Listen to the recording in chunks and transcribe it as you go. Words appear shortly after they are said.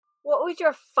What would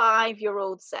your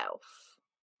 5-year-old self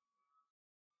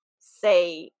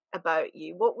say about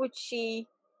you?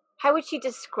 How would she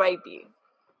describe you?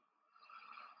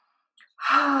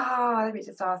 Let me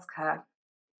just ask her.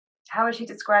 How would she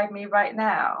describe me right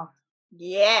now?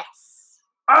 Yes.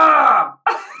 Ah!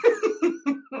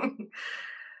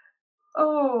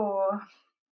 Oh,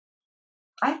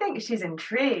 I think she's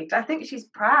intrigued. I think she's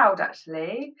proud,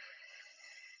 actually.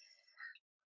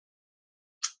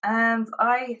 And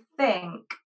I think,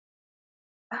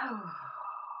 oh,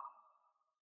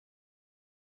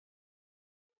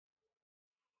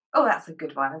 oh, that's a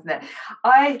good one, isn't it?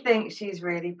 I think she's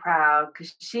really proud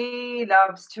because she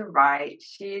loves to write,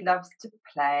 she loves to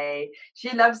play, she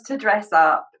loves to dress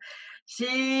up,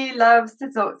 she loves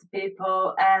to talk to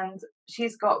people, and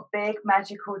she's got big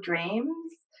magical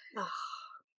dreams. Oh.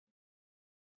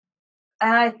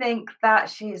 And I think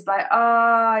that she's like,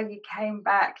 oh, you came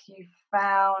back, you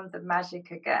found the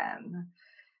magic again.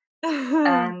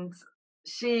 And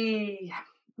she,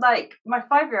 like, my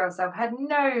 5-year-old self had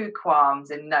no qualms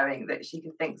in knowing that she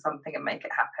could think something and make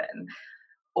it happen,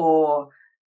 or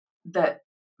that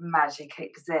magic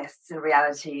exists and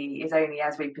reality is only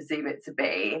as we perceive it to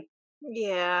be.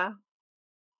 Yeah.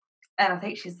 And I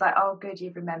think she's like, oh, good,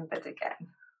 you've remembered again.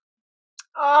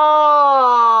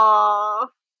 Oh.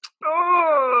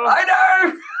 I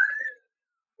know.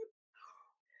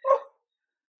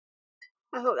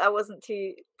 I hope that wasn't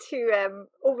too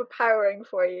overpowering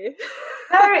for you.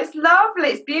 No, it's lovely.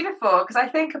 It's beautiful because I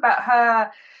think about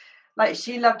her. Like,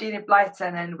 she loved Enid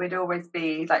Blyton, and we'd always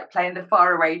be like playing the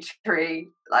faraway tree,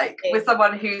 like with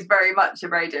someone who's very much a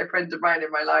very dear friend of mine in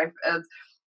my life. And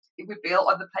we'd be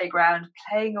on the playground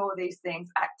playing all these things,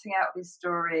 acting out these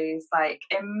stories, like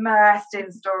immersed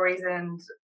in stories and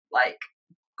like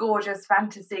gorgeous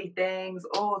fantasy things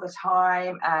all the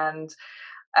time.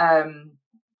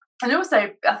 And also,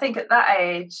 I think at that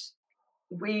age,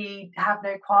 we have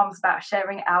no qualms about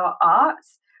sharing our art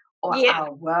or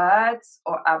our words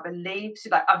or our beliefs.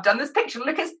 You're like, I've done this picture,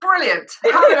 look, it's brilliant,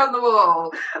 have it on the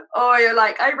wall. Or you're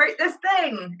like, I wrote this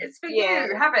thing, it's for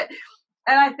you, have it.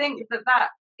 And I think that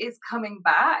is coming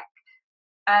back.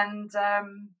 And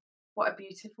what a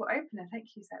beautiful opener.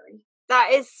 Thank you, Zoe.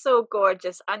 That is so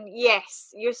gorgeous. And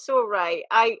yes, you're so right.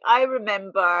 I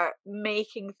remember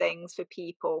making things for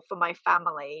people, for my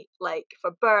family, like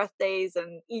for birthdays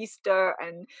and Easter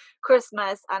and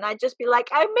Christmas. And I'd just be like,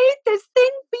 I made this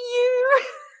thing for you.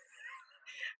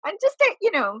 And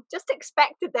just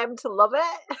expected them to love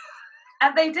it.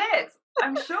 And they did,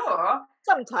 I'm sure.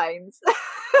 Sometimes.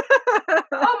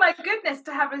 Oh my goodness,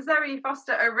 to have a Zoe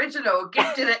Foster original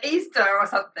gifted at Easter or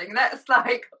something. That's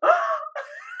like...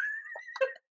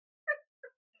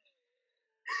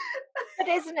 But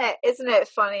isn't it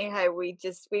funny how we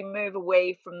move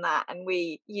away from that, and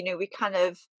we kind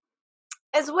of,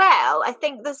 as well, I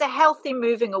think there's a healthy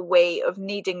moving away of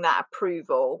needing that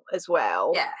approval as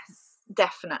well. Yes,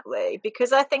 definitely,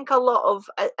 because I think a lot of,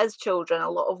 as children,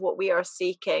 a lot of what we are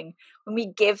seeking when we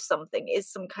give something is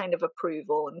some kind of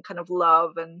approval and kind of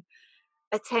love and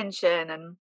attention.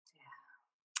 And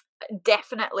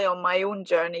definitely on my own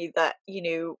journey, that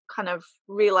kind of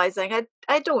realizing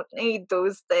I don't need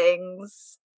those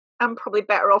things. I'm probably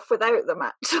better off without them,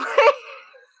 actually.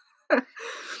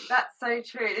 That's so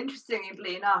true.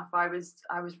 Interestingly enough, I was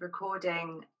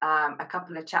recording a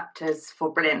couple of chapters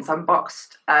for Brilliance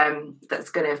Unboxed that's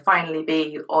going to finally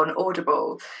be on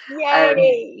Audible.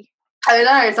 Yay! I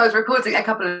know. So I was recording a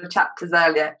couple of chapters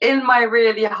earlier in my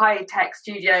really high-tech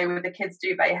studio with the kids'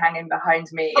 duvet hanging behind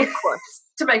me, of course,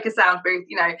 to make a sound booth,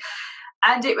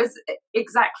 And it was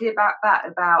exactly about that,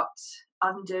 about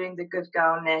undoing the good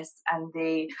girlness and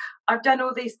I've done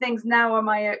all these things. Now am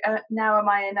I enough? Now am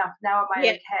I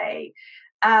okay?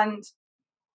 And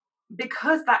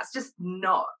because that's just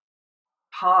not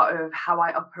part of how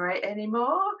I operate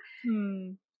anymore.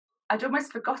 I'd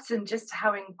almost forgotten just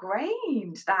how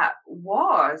ingrained that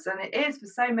was, and it is for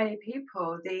so many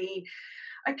people.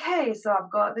 Okay, so I've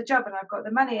got the job and I've got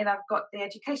the money and I've got the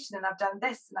education and I've done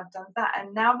this and I've done that,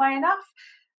 and now am I enough?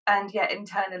 And yet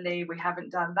internally we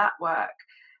haven't done that work.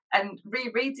 And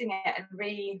rereading it and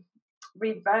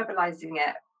re-verbalizing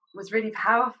it was really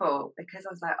powerful, because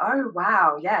I was like, oh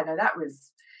wow, yeah, no, that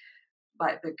was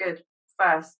like the good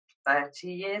first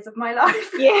 30 years of my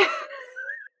life. Yeah.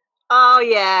 Oh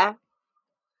yeah.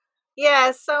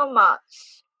 Yeah, so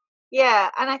much.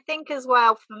 Yeah, and I think as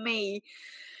well, for me,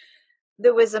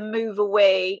 there was a move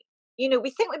away. We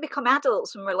think we become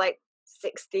adults when we're like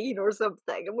 16 or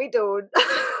something, and we don't.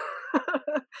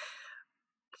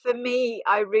 For me,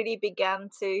 I really began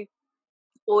to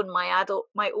own my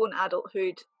own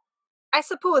adulthood I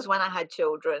suppose when I had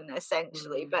children,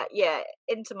 essentially, Mm, but yeah,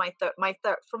 into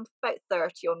from about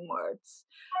 30 onwards,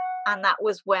 and that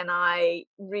was when I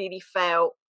really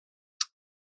felt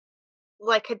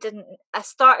like I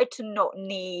started to not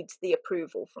need the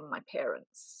approval from my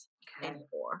parents okay.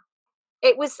 anymore.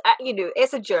 It was,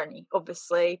 it's a journey,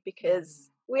 obviously, Mm, because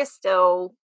we're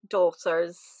still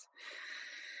daughters.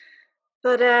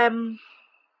 But yeah,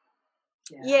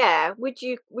 yeah, would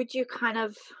you kind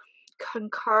of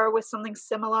concur with something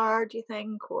similar, do you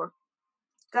think? Or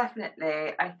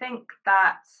definitely. I think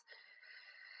that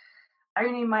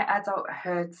only my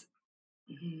adulthood,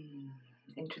 hmm,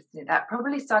 interesting. That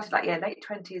probably started like, yeah, late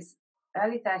 20s,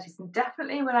 early 30s, and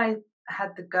definitely when I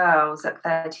had the girls at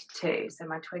 32. So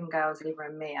my twin girls, Eva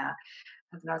and Mia,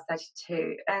 when I was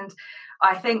 32. And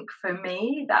I think for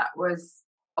me, that was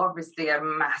obviously a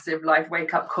massive life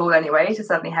wake up call anyway, to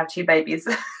suddenly have two babies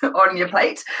on your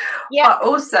plate. yeah, But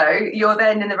also, you're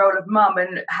then in the role of mum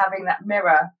and having that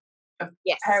mirror of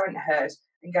yes, parenthood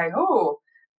and going, oh,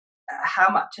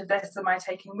 how much of this am I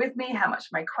taking with me? How much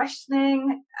am I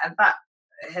questioning? And that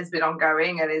has been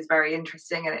ongoing and is very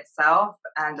interesting in itself,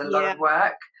 and a lot yeah, of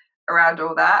work around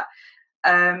all that.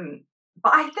 Um,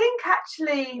 but I think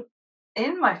actually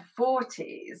in my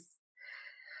 40s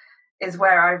is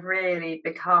where I've really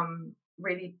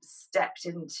stepped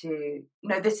into,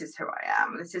 no, this is who I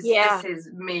am. This yeah, is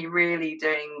me really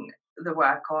doing the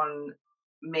work on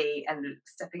me and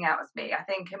stepping out as me. I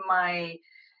think in my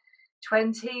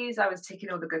 20s I was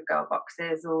ticking all the good girl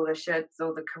boxes, all the shoulds,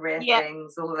 all the career yeah,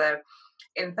 things, all the,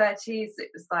 in 30s it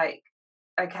was like,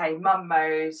 okay, mum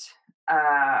mode,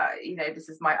 this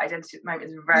is my identity at the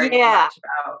moment, is very yeah, much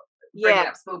about yeah, bringing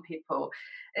up small people.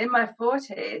 In my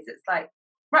 40s it's like,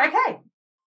 right, okay,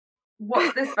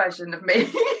 what's this version of me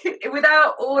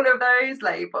without all of those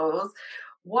labels?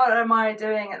 What am I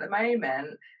doing at the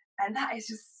moment? And that is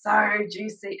just so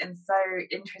juicy and so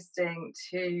interesting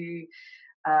to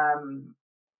um,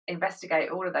 investigate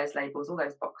all of those labels, all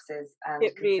those boxes, and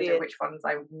it really consider is. which ones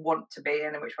I want to be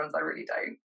in and which ones I really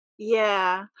don't.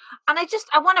 Yeah. And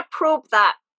I want to probe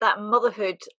that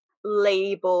motherhood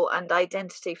label and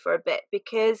identity for a bit,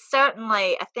 because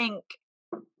certainly I think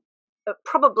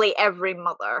probably every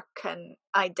mother can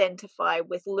identify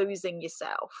with losing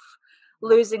yourself,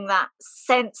 losing that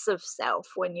sense of self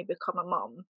when you become a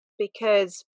mom,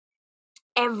 because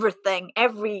everything,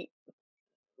 every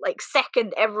like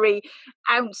second, every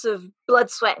ounce of blood,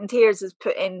 sweat, and tears is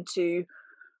put into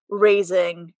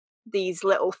raising these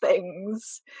little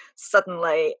things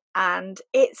suddenly, and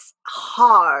it's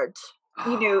hard,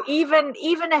 even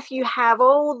if you have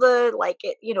all the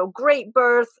great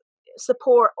birth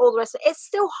support, all the rest of it, it's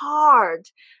still hard.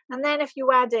 And then if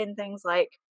you add in things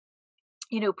like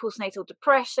postnatal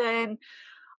depression,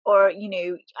 or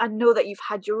I know that you've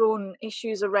had your own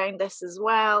issues around this as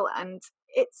well, and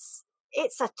it's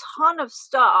a ton of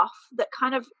stuff that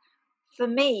kind of, for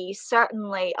me,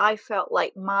 certainly, I felt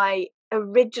like my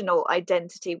original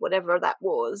identity, whatever that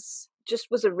was, just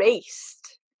was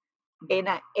erased in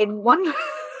one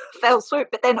fell swoop,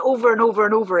 but then over and over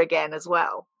and over again as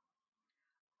well.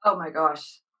 Oh my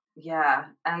gosh. Yeah.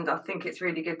 And I think it's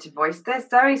really good to voice this,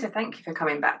 Zoe. So thank you for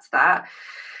coming back to that.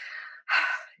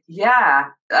 Yeah.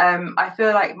 I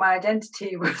feel like my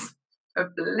identity was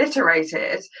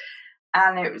obliterated,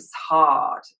 and it was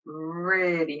hard,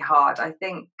 really hard. I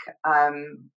think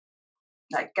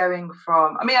like going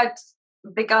from, I mean, I'd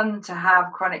begun to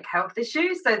have chronic health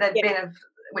issues. So there'd Yeah, been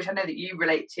which I know that you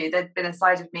relate to, there'd been a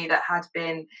side of me that had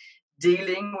been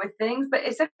dealing with things, but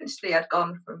essentially I'd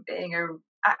gone from being a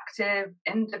active,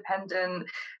 independent,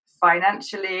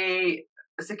 financially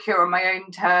secure on my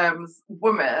own terms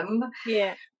woman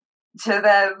yeah, to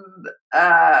then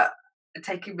uh,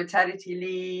 taking maternity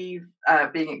leave,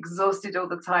 being exhausted all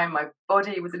the time. My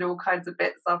body was in all kinds of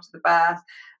bits after the birth.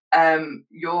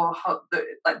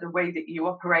 The way that you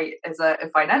operate as a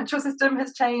financial system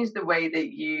has changed. The way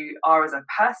that you are as a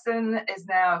person is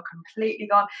now completely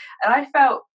gone. And I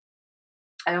felt,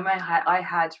 I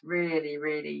had really,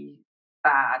 really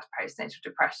bad postnatal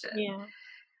depression,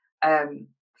 yeah,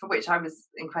 for which I was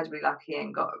incredibly lucky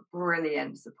and got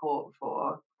brilliant support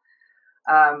for.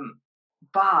 Um,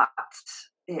 but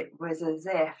it was as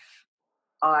if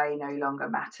I no longer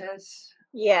mattered,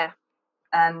 yeah,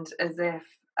 and as if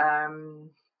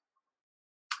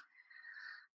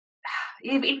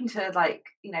even to, like,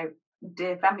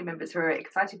 dear family members who are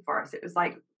excited for us, it was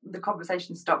like the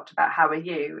conversation stopped about how are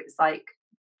you. It's like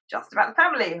just about the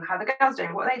family, how the girls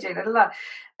doing, what are they doing, blah, blah, blah.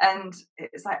 And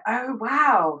it's like, oh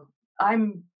wow,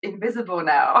 I'm invisible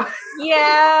now.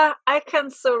 yeah. I can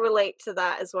so relate to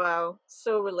that as well.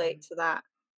 So relate to that.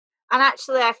 And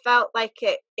actually I felt like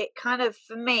it kind of,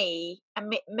 for me,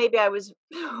 and maybe I was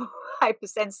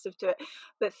hypersensitive to it,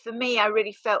 but for me I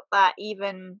really felt that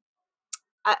even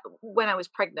when I was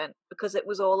pregnant, because it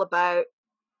was all about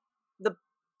the,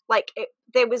 like,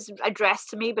 there was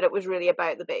addressed to me, but it was really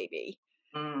about the baby.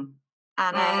 Mm.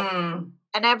 And Mm.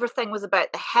 and everything was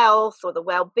about the health or the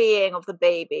well-being of the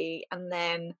baby. And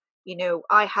then,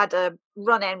 I had a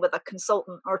run-in with a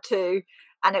consultant or two,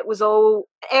 and it was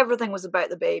everything was about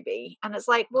the baby. And it's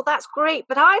like, well, that's great,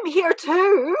 but I'm here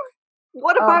too.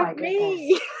 What Oh about my goodness.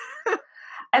 me?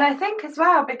 And I think as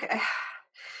well, because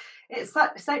it's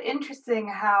so interesting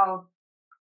how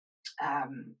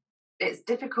it's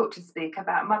difficult to speak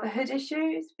about motherhood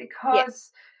issues, Yeah.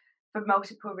 because for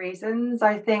multiple reasons.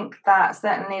 I think that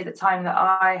certainly the time that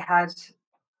we had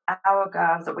our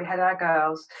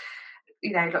girls,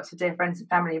 lots of dear friends and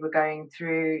family were going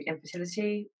through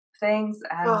infertility things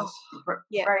and Oh,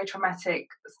 yeah. very traumatic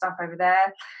stuff over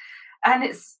there. And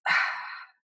it's,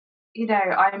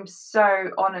 I'm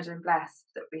so honoured and blessed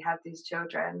that we had these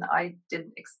children. I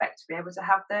didn't expect to be able to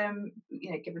have them,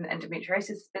 given that endometriosis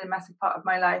has been a massive part of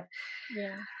my life.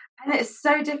 Yeah. And it's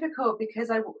so difficult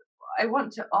because I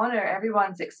want to honour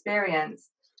everyone's experience,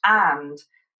 and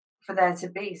for there to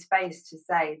be space to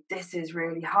say, this is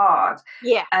really hard.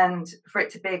 Yeah. And for it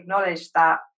to be acknowledged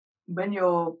that when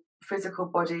your physical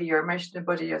body, your emotional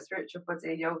body, your spiritual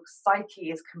body, your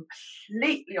psyche is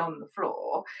completely on the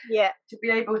floor, Yeah. to be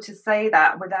able to say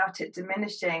that without it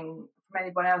diminishing from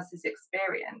anyone else's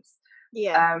experience.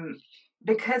 Yeah.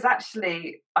 Because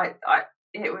actually,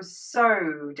 it was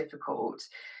so difficult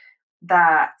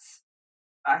that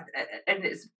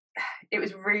it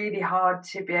was really hard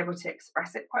to be able to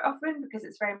express it quite often, because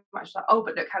it's very much like, oh,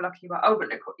 but look how lucky you are, oh, but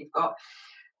look what you've got.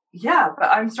 Yeah, but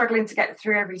I'm struggling to get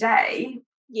through every day,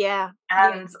 Yeah.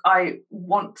 and I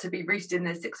want to be rooted in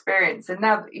this experience. And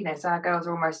now, so our girls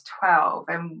are almost 12,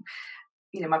 and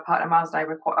my partner Miles and I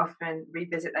would quite often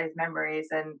revisit those memories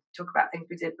and talk about things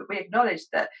we did, but we acknowledged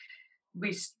that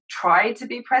we tried to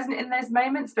be present in those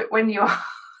moments, but when you're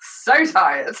so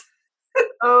tired,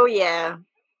 Oh, yeah.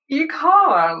 you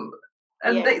can't.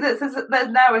 And Yeah. there's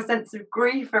now a sense of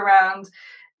grief around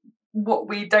what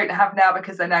we don't have now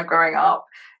because they're now growing up.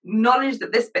 Knowledge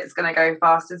that this bit's going to go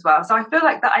fast as well. So I feel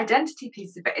like the identity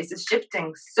piece of it is just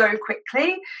shifting so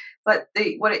quickly. But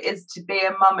what it is to be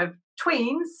a mum of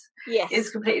tweens Yes. is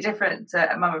completely different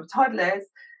to a mum of toddlers,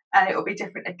 and it will be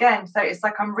different again. So it's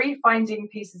like I'm refinding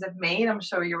pieces of me, and I'm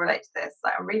sure you relate to this.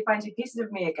 Like I'm refinding pieces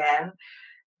of me again,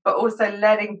 but also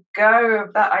letting go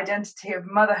of that identity of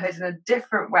motherhood in a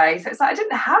different way. So it's like I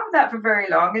didn't have that for very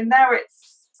long, and now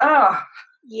it's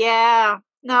Yeah.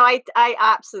 No, I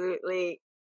absolutely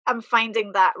am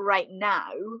finding that right now,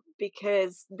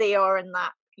 because they are in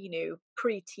that,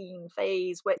 preteen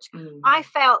phase, which I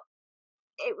felt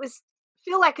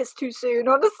feel like it's too soon,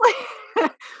 honestly.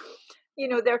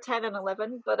 They're 10 and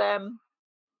 11, but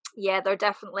yeah, they're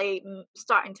definitely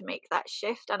starting to make that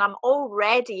shift, and I'm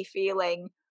already feeling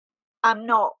I'm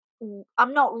not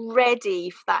I'm not ready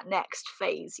for that next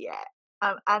phase yet.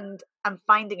 And I'm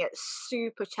finding it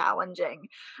super challenging,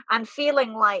 and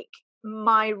feeling like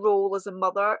my role as a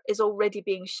mother is already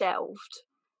being shelved.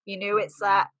 It's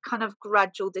that kind of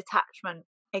gradual detachment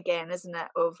again, isn't it,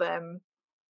 of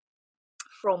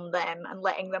from them, and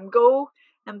letting them go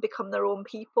and become their own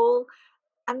people.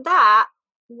 And that,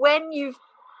 when you've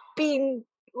been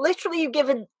literally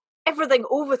given everything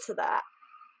over to that,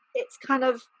 it's kind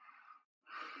of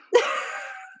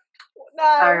so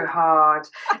no. hard.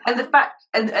 And the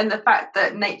fact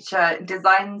that nature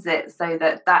designs it so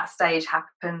that that stage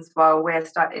happens while we're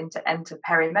starting to enter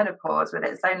perimenopause with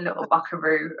its own little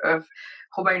buckaroo of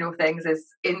hormonal things is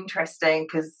interesting,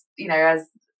 because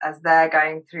as they're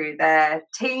going through their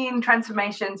teen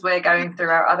transformations, we're going through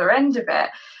our other end of it.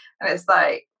 And it's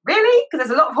like, really? Because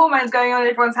there's a lot of hormones going on in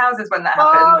everyone's houses when that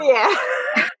Oh, happens. yeah.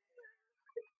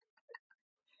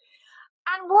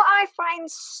 And what I find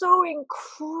so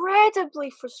incredibly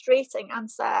frustrating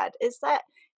and sad is that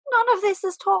none of this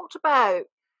is talked about.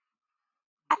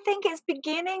 I think it's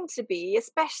beginning to be,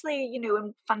 especially,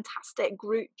 in fantastic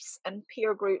groups and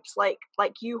peer groups like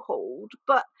you hold.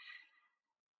 But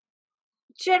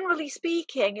generally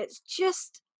speaking, it's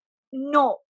just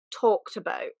not talked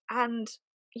about. And,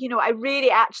 I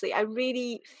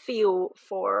really feel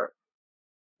for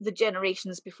the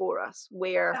generations before us,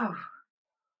 where Oh,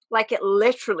 like it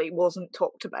literally wasn't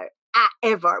talked about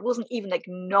ever. It wasn't even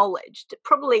acknowledged.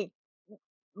 Probably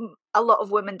a lot of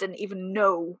women didn't even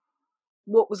know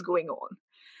what was going on.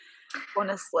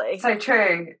 honestly. So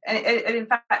true. And in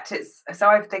fact,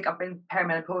 I think I've been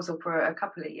perimenopausal for a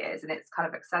couple of years, and it's kind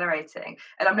of accelerating.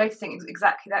 And I'm noticing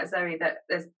exactly that, Zoe, that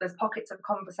there's pockets of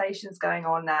conversations going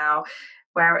on now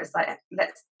where it's like,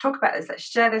 let's talk about this, let's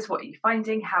share this, what are you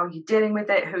finding, how are you dealing with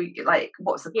it,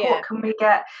 what Yeah, support can we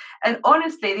get? And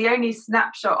honestly, the only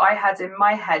snapshot I had in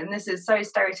my head, and this is so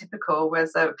stereotypical,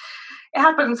 was it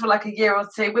happens for like a year or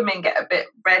two. Women get a bit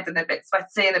red and a bit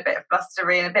sweaty and a bit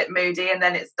blustery and a bit moody, and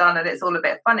then it's done and it's all a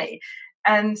bit funny.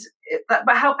 And but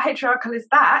how patriarchal is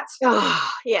that?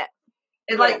 oh, yeah,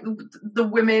 It, yeah, like, the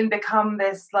women become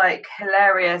this like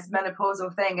hilarious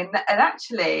menopausal thing, and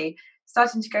actually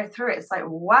starting to go through it, it's like,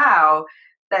 wow,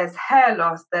 there's hair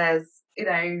loss, there's,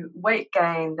 weight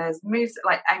gain, there's moves,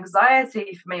 like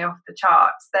anxiety for me off the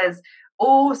charts, there's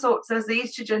all sorts, as the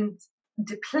estrogen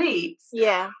depletes,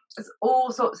 yeah, there's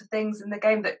all sorts of things in the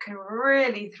game that can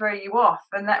really throw you off,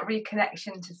 and that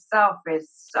reconnection to self is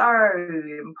so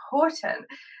important.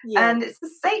 yeah, And it's a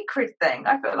sacred thing.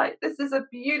 I feel like this is a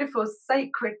beautiful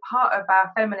sacred part of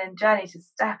our feminine journey to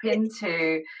step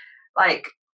into, like,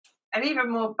 an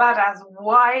even more badass,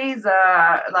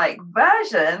 wiser, like,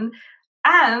 version.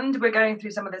 And we're going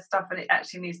through some of this stuff, and it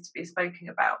actually needs to be spoken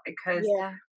about, because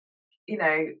yeah.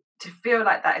 to feel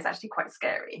like that is actually quite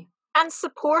scary. And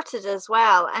supported as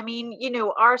well. I mean,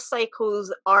 our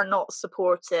cycles are not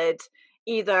supported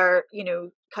either,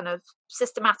 kind of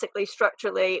systematically,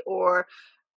 structurally, or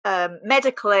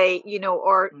medically,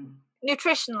 or Mm.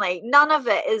 nutritionally. None of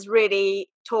it is really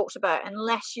talked about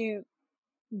unless you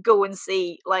go and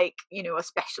see, like, a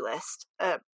specialist,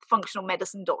 a functional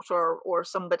medicine doctor, or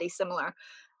somebody similar.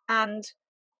 And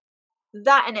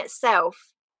that in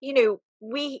itself,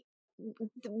 we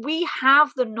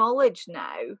have the knowledge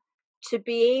now to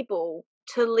be able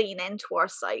to lean into our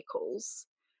cycles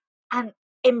and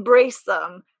embrace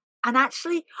them and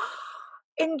actually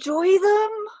enjoy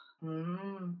them.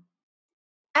 Mm.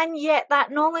 And yet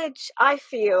that knowledge, I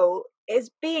feel, is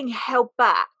being held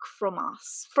back from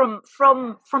us, from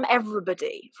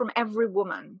everybody, from every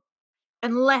woman,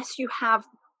 unless you have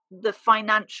the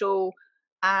financial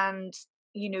and,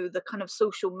 the kind of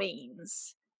social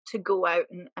means to go out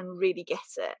and really get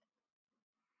it.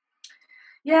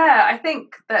 Yeah, I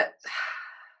think that.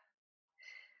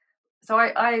 So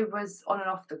I was on and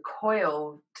off the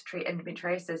coil to treat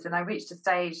endometriosis, and I reached a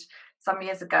stage some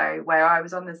years ago where I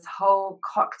was on this whole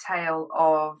cocktail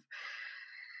of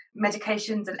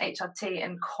medications and HRT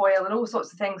and coil and all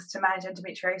sorts of things to manage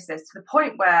endometriosis, to the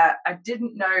point where I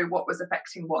didn't know what was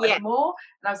affecting what Yeah, anymore.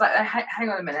 And I was like, hang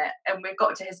on a minute. And we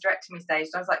got to hysterectomy stage.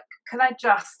 And I was like, can I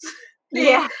just, please,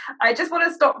 yeah, I just want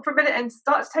to stop for a minute and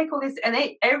start to take all this. And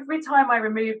every time I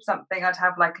removed something, I'd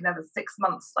have like another 6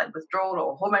 months, like, withdrawal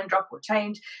or hormone drop or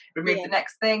change, remove yeah. the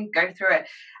next thing, go through it.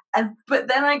 But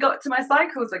then I got to my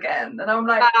cycles again. And I'm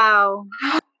like, Wow.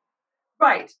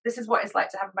 right, this is what it's like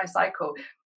to have my cycle.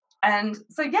 And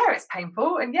so, yeah, it's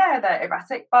painful, and yeah, they're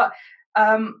erratic. But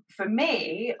for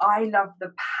me, I love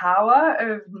the power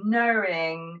of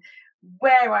knowing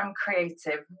where I'm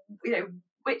creative,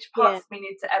 which parts Yeah, of me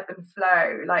need to ebb and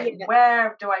flow. Like, yeah,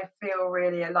 where do I feel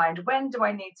really aligned? When do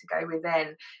I need to go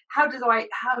within? How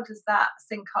does that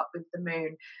sync up with the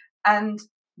moon? And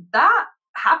that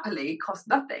happily costs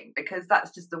nothing, because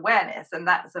that's just awareness, and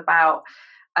that's about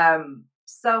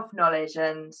self knowledge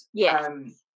and yeah.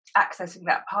 accessing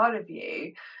that part of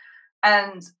you.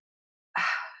 And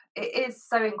it is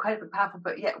so incredibly powerful,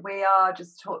 but yet we are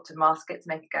just taught to mask it, to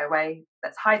make it go away.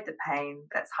 Let's hide the pain,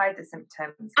 let's hide the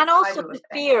symptoms, And let's hide also all the to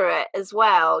things. fear it as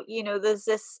well. There's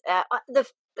this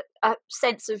a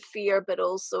sense of fear, but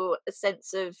also a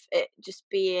sense of it just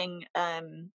being,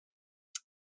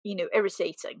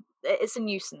 irritating. It's a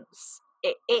nuisance.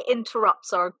 It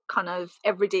interrupts our kind of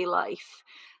everyday life.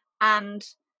 And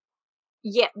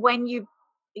yet when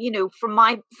from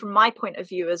my point of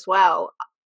view as well,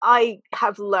 I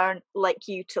have learned, like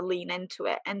you, to lean into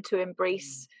it and to Mm.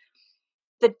 embrace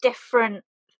the different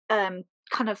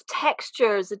kind of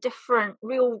textures, the different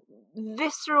real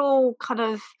visceral kind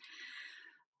of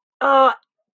uh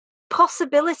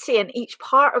possibility in each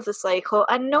part of the cycle,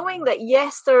 and knowing that,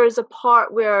 yes, there is a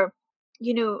part where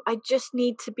I just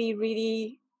need to be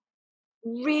really,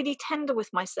 really tender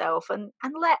with myself, and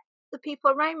let the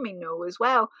people around me know as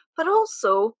well. But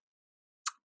also,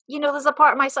 there's a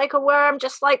part of my cycle where I'm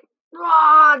just like,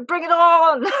 "Rah, bring it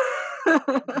on."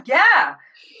 Yeah,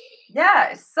 yeah,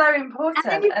 it's so And then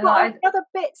important. you've And got all the other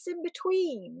bits in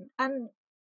between, and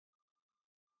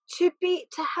to be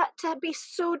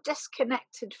so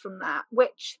disconnected from that,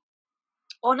 which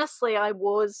honestly I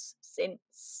was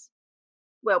since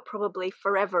well, probably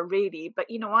forever, really. But,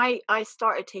 I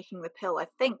started taking the pill, I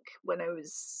think, when I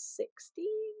was 16,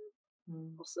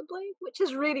 Mm. possibly, which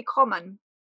is really common,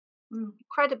 Mm.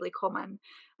 incredibly common.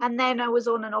 And then I was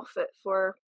on and off it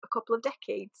for a couple of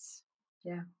decades.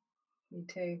 Yeah, me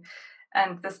too.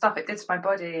 And the stuff it did to my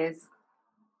body is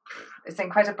it's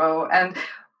incredible.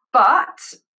 But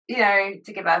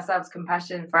to give ourselves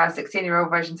compassion for our 16-year-old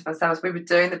versions of ourselves, we were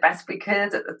doing the best we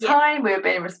could at the Yeah. time. We were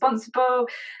being responsible,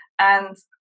 and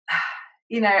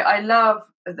I love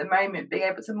at the moment being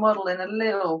able to model in a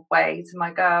little way to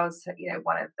my girls.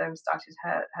 One of them started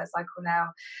her cycle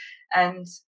now, and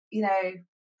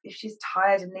if she's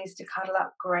tired and needs to cuddle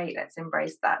up, great, let's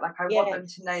embrace that. Like, I want them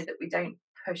to know Yes. that we don't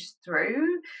push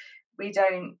through, we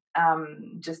don't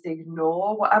just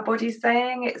ignore what our body's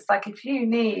saying. It's like, if you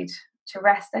need to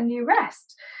rest, then you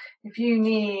rest. If you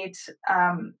need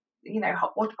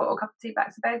hot water bottle, cup of tea,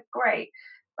 back to bed, great.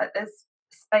 But there's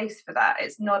space for that.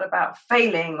 It's not about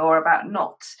failing or about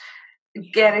not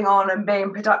getting on and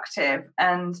being productive.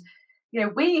 And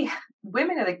we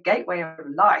women are the gateway of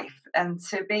life, and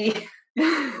to be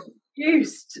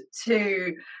used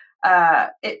to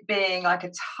it being like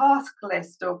a task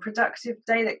list or productive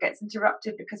day that gets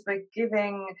interrupted because we're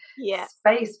giving Yeah,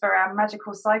 space for our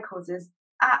magical cycles is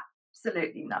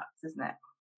absolutely nuts, isn't it?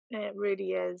 it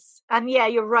really is. And yeah,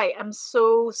 you're right. I'm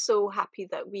so, so happy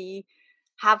that we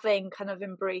having kind of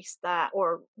embraced that,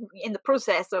 or in the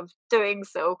process of doing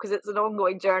so, because it's an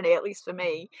ongoing journey, at least for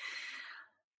me,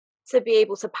 to be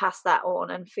able to pass that on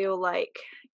and feel like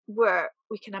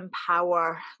we can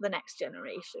empower the next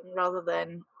generation rather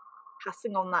than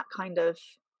passing on that kind of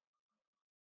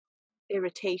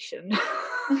irritation.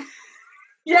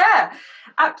 Yeah,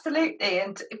 absolutely.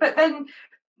 But then,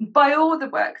 by all the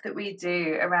work that we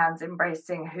do around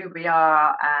embracing who we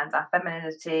are and our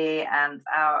femininity and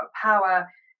our power,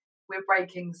 we're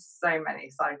breaking so many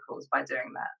cycles by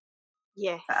doing that for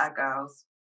Yes, our girls.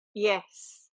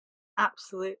 yes,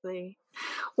 absolutely.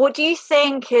 What do you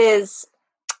think is,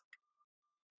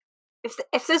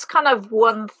 if there's kind of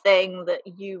one thing that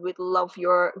you would love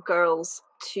your girls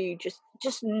to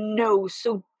just know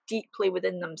so deeply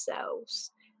within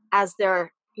themselves as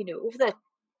they're, over the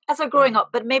as they're growing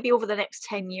up, but maybe over the next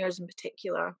 10 years in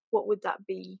particular, what would that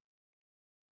be?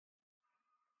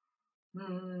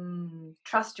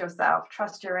 Trust yourself,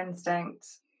 trust your instinct,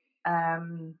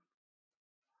 and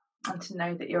to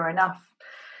know that you're enough,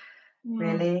 Mm,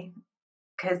 really,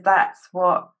 because that's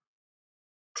what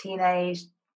teenage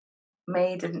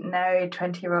me didn't know.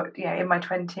 20-year-old, in my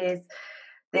 20s,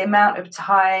 the amount of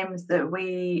times that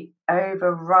we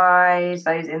override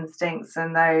those instincts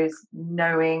and those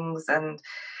knowings and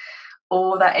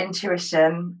all that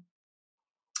intuition,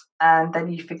 and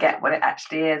then you forget what it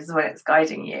actually is when it's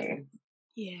guiding you.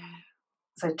 yeah.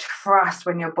 So trust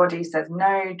when your body says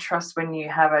no, trust when you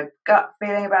have a gut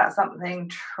feeling about something,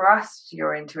 trust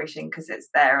your intuition because it's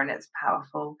there and it's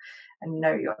powerful, and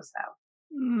know yourself.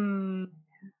 Mm,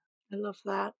 I love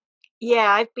that. Yeah,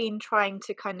 I've been trying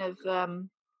to kind of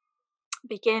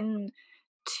begin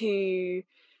to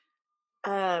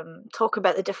talk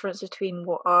about the difference between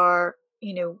what are,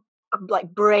 like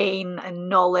brain and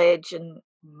knowledge and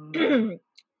Mm.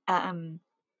 um,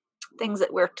 things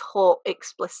that we're taught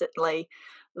explicitly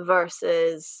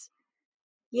versus,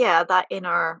 yeah, that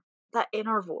inner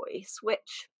voice,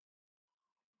 which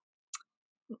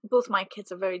both my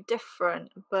kids are very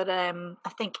different, but I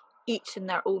think each in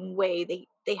their own way they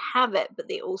have it, but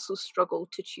they also struggle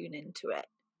to tune into it.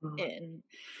 Mm. in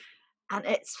and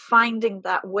it's finding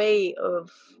that way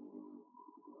of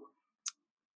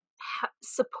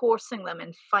supporting them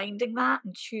and finding that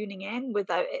and tuning in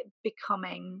without it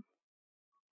becoming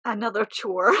another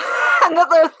chore.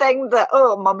 Another thing that,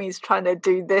 oh, mummy's trying to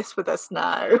do this with us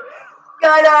now.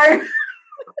 I know.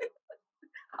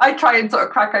 I try and sort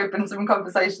of crack open some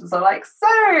conversations. I'm like,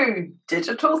 so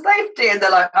digital safety, and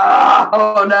they're like,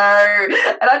 oh no,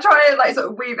 and I try and like sort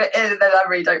of weave it in, and then I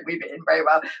really don't weave it in very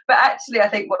well. But actually, I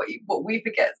think what we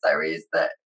forget, Zoe, is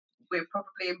that we're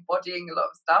probably embodying a lot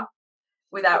of stuff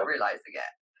without realizing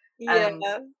it. Yeah. And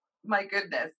my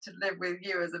goodness, to live with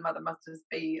you as a mother must just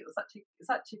be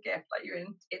such a gift. Like, you're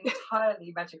an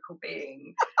entirely magical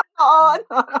being. Oh,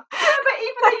 no. Yeah, but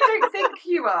even though you don't think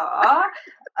you are,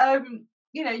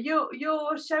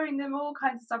 you're showing them all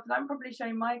kinds of stuff, and I'm probably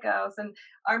showing my girls. And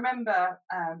I remember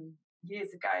years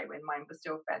ago when mine was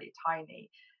still fairly tiny,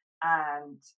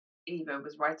 and Eva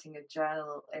was writing a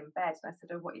journal in bed, and I said,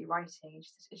 "Oh, what are you writing?" And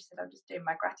she said, "I'm just doing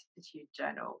my gratitude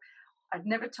journal." I'd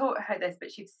never taught her this,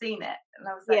 but she'd seen it, and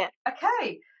I was like, Yeah.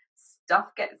 "Okay,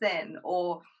 stuff gets in,"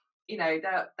 or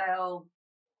they'll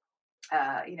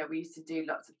we used to do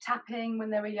lots of tapping when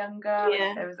they were younger. If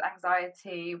Yeah. there was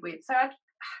anxiety,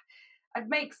 I'd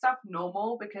make stuff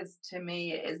normal, because to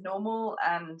me it is normal,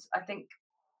 and I think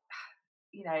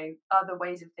other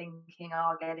ways of thinking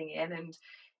are getting in, and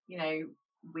you know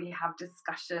we have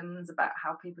discussions about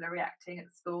how people are reacting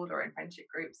at school or in friendship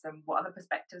groups, and what other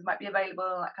perspectives might be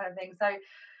available, and that kind of thing. So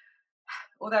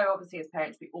although obviously as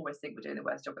parents we always think we're doing the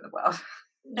worst job in the world,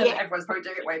 and Yeah. everyone's probably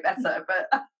doing it way better, but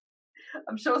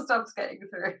I'm sure stuff's getting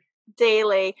through.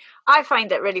 Daily. I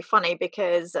find it really funny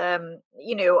because I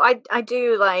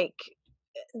do, like,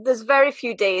 there's very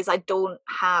few days I don't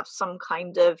have some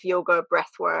kind of yoga,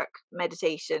 breathwork,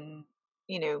 meditation,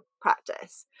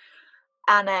 practice.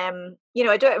 And I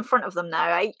do it in front of them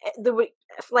now. There were,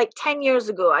 like, 10 years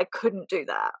ago I couldn't do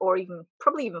that, or even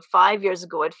 5 years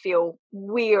ago I'd feel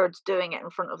weird doing it in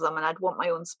front of them and I'd want my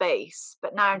own space.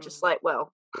 But now I'm just like,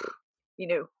 well, you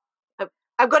know, I've,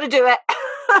 I've got to do it.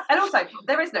 And also,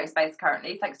 there is no space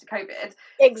currently, thanks to COVID.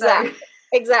 Exactly, So,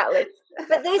 exactly.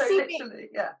 But they so see literally,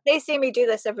 yeah. they see me do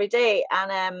this every day,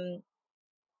 and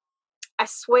I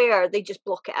swear they just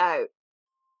block it out.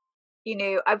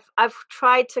 I've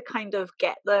tried to kind of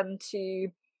get them to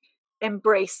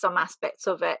embrace some aspects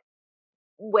of it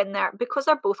because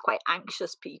they're both quite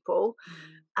anxious people,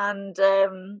 and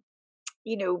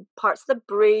parts of the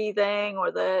breathing,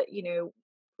 or the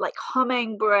like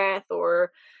humming breath,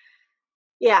 or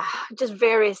just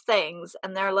various things,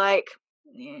 and they're like,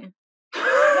 yeah.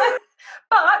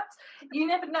 But you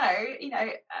never know,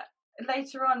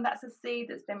 later on that's a seed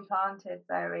that's been planted,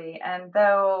 Zoe, and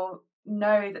they'll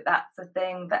know that that's a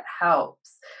thing that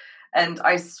helps. And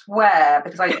I swear,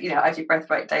 because I do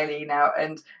breathwork daily now,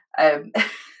 and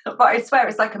but I swear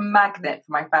it's like a magnet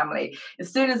for my family.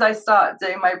 As soon as I start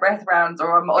doing my breath rounds,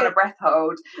 or I'm on a breath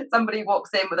hold, somebody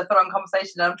walks in with a full-on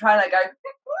conversation, and I'm trying to go,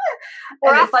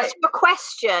 or and it's like a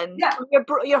question. Yeah.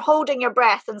 You're holding your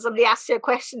breath, and somebody asks you a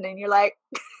question, and you're like,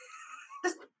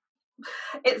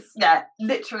 it's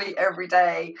literally every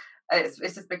day. It's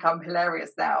just become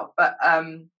hilarious now. But I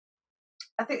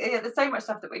think there's so much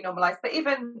stuff that we normalise. But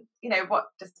even what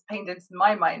just pinged into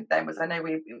my mind then was, I know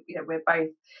we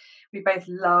both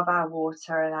love our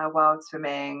water and our wild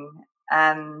swimming,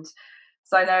 and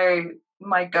so I know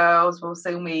my girls will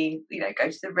see me go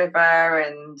to the river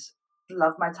and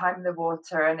love my time in the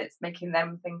water, and it's making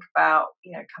them think about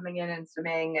coming in and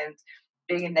swimming and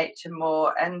being in nature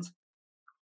more, and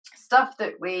stuff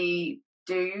that we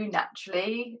do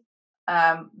naturally.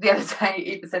 The other day,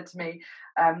 Eva said to me,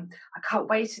 I can't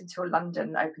wait until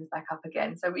London opens back up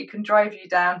again so we can drive you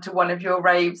down to one of your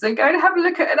raves and go and have a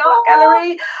look at an art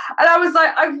gallery. And I was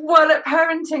like, I've won at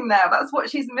parenting now. That's what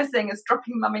she's missing, is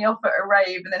dropping mummy off at a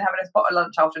rave and then having a spot of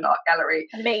lunch after an art gallery.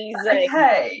 Amazing.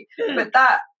 Okay, but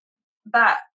that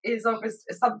is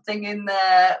obviously something in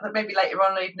there that maybe later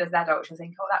on, even as an adult, she'll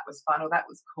think, oh, that was fun, or that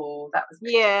was cool, that was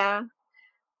yeah.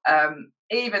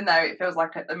 Even though it feels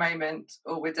like at the moment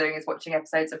all we're doing is watching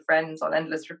episodes of Friends on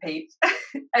endless repeat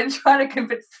and trying to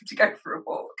convince them to go for a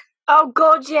walk. Oh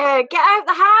God, yeah! Get out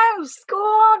the house! Go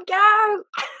on, go!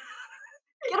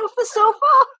 Get off the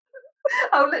sofa!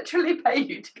 I'll literally pay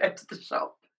you to go to the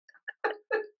shop. I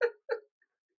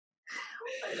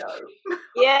know.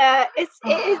 Yeah,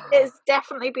 it's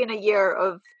definitely been a year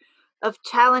of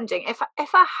challenging. If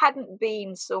I hadn't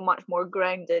been so much more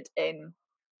grounded in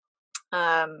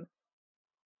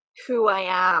who I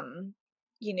am,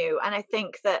 and I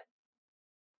think that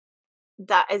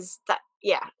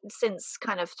since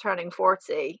kind of turning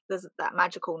 40, there's that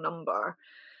magical number,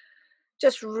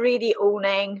 just really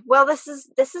owning, well, this is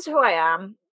who I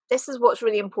am, this is what's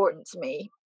really important to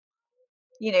me,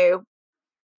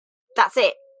 that's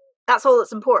it, that's all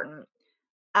that's important.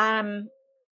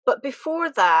 But before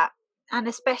that, and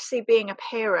especially being a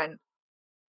parent,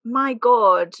 my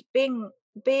God, being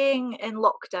in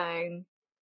lockdown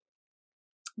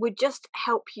would just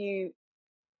help you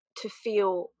to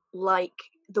feel like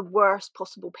the worst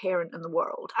possible parent in the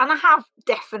world. And I have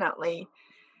definitely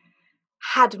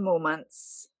had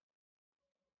moments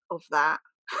of that.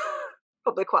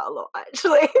 Probably quite a lot,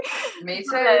 actually. Me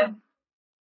too.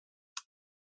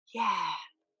 Yeah.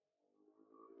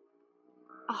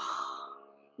 Oh,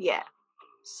 yeah.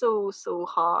 So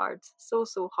hard. So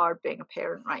hard being a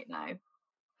parent right now.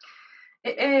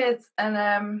 It is.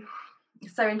 And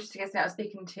it's so interesting, isn't it? I was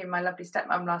speaking to my lovely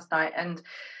stepmom last night, and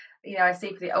I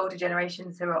see for the older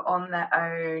generations who are on their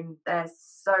own, they're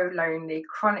so lonely,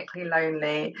 chronically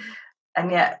lonely, and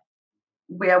yet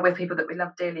we are with people that we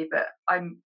love dearly. But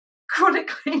I'm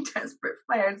chronically desperate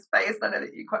for my own space. I know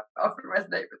that you quite often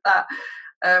resonate with that.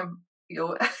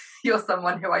 You're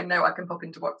someone who I know I can pop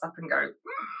into WhatsApp and go,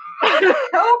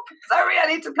 help, sorry, I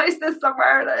need to place this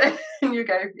somewhere. And you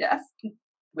go, yes,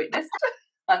 witnessed,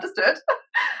 understood.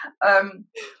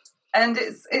 And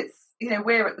it's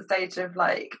we're at the stage of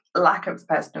like lack of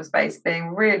personal space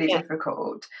being really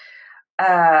difficult.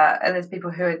 And there's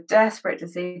people who are desperate to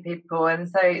see people, and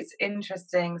so it's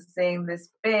interesting seeing this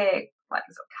big like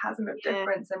sort of chasm of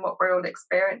difference in what we're all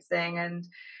experiencing, and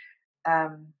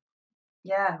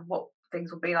what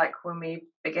things will be like when we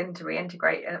begin to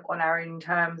reintegrate on our own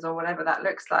terms or whatever that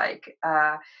looks like.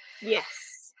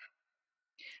 Yes.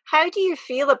 How do you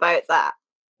feel about that?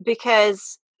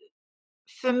 Because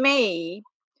for me,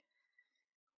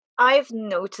 I've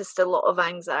noticed a lot of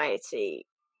anxiety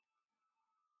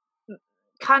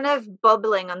kind of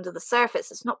bubbling under the surface.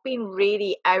 It's not been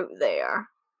really out there.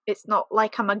 It's not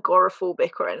like I'm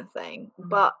agoraphobic or anything,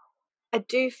 but I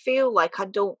do feel like I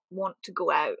don't want to go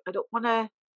out. I don't want to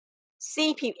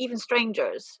see people, even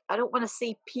strangers. I don't want to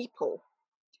see people,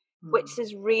 which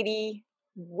is really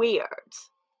weird.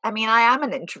 I mean, I am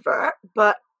an introvert,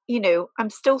 but I'm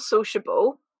still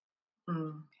sociable.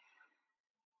 And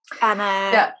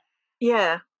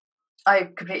yeah, I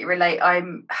completely relate.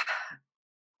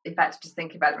 In fact, just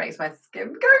thinking about it makes my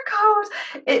skin go cold.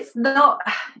 It's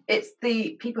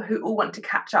the people who all want to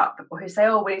catch up, or who say,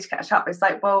 oh, we need to catch up. It's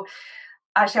like, well,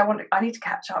 actually, I need to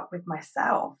catch up with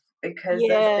myself, because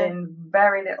there's been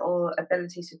very little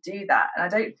ability to do that. And I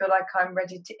don't feel like I'm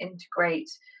ready to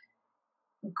integrate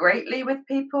greatly with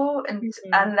people, and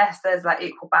unless there's like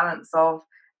equal balance of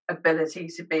ability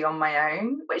to be on my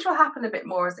own, which will happen a bit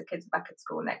more as the kids are back at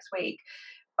school next week.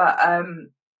 But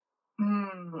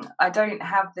I don't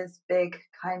have this big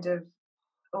kind of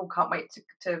can't wait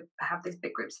to have these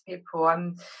big groups of people. But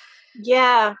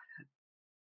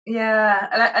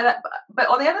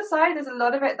on the other side, there's a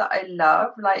lot of it that I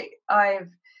love. Like, I've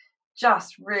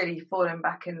just really fallen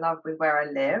back in love with where I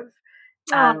live,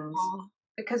 and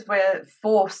because we're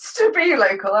forced to be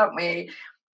local, aren't we?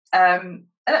 And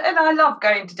I love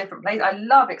going to different places. I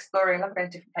love exploring. I love going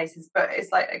to different places. But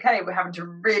it's like, okay, we're having to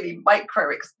really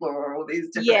micro explore all these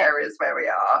different areas where we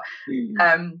are.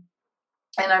 And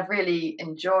I've really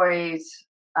enjoyed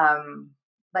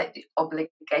like the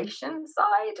obligation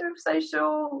side of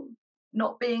social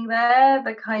not being there.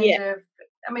 The kind of,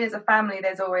 I mean, as a family,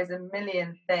 there's always a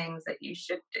million things that you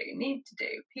should do, need to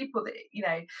do. People that,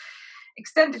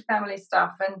 extended family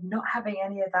stuff, and not having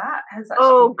any of that has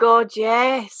actually... God,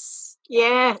 yes.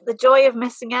 Yeah, the joy of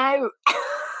missing out.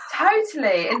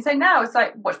 Totally. And so now it's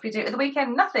like, what should we do at the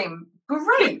weekend? Nothing.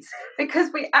 Great. Because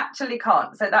we actually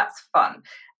can't. So that's fun.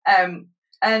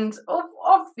 And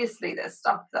obviously there's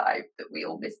stuff that we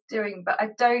all miss doing, but I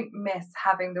don't miss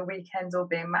having the weekends all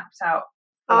being mapped out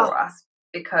for us,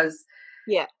 because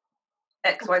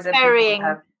XYZ people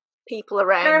have people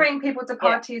around, ferrying people to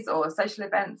parties or social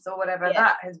events or whatever.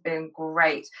 That has been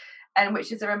great, and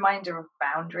which is a reminder of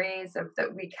boundaries, of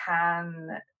that we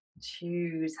can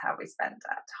choose how we spend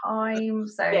our time.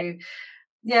 So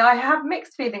I have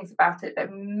mixed feelings about it,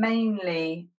 but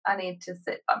mainly I need to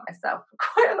sit by myself for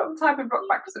quite a long time and rock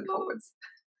backwards and forwards.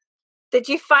 Did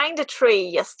you find a tree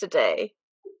yesterday?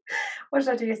 What did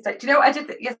I do yesterday? Do you know what I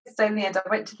did yesterday in the end? I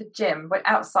went to the gym, went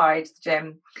outside the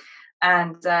gym,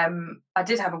 and I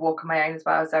did have a walk on my own as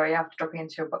well, Zoe, after dropping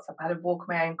into your WhatsApp. I had a walk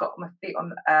on my own, got my feet on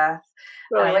the earth.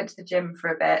 And I went to the gym for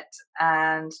a bit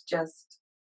and just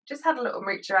had a little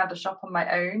mooch around a shop on my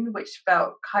own, which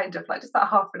felt kind of like just that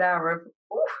half an hour of,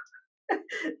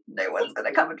 no one's going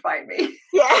to come and find me.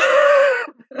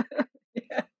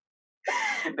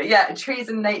 But trees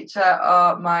and nature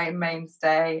are my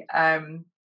mainstay.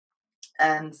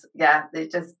 And they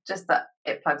just that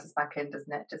it plugs us back in,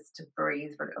 doesn't it? Just to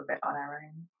breathe for a little bit on our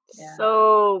own.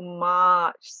 So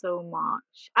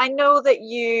much. I know that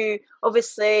you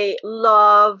obviously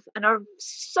love and are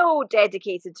so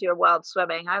dedicated to your wild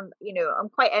swimming. I'm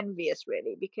quite envious,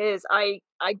 really, because I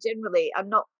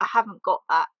haven't got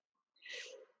that.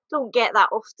 Don't get that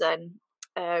often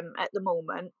at the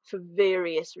moment for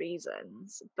various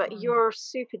reasons. But you're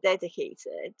super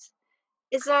dedicated.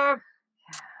 Is there?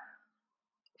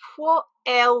 What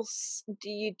else do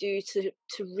you do to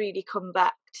really come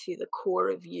back to the core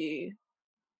of you?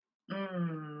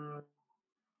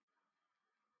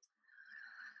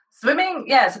 Swimming,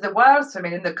 so the wild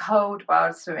swimming and the cold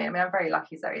wild swimming. I mean, I'm very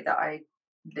lucky, Zoe, that I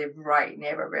live right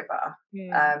near a river,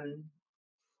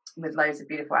 with loads of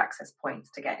beautiful access points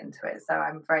to get into it. So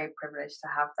I'm very privileged to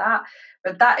have that.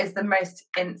 But that is the most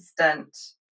instant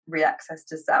re-access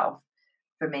to self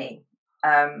for me.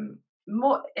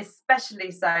 more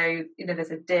especially so,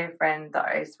 there's a dear friend that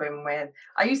I swim with.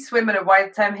 I use swim in a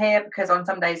wide term here because on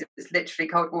some days it's literally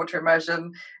cold water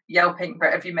immersion, yelping for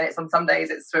a few minutes. On some days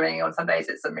it's swimming, on some days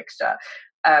it's a mixture.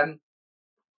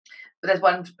 But there's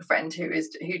one friend who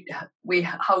we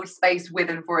hold space with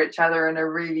and for each other in a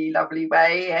really lovely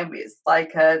way, and it's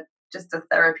like just a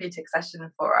therapeutic session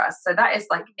for us. So that is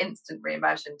like instant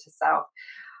re-immersion to self.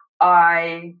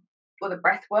 The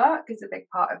breath work is a big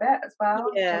part of it as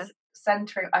well. Yeah. Just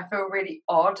centering. I feel really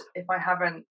odd if I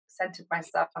haven't centered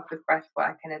myself with breath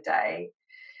work in a day.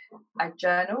 I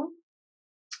journal,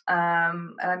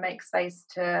 and I make space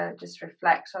to just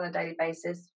reflect on a daily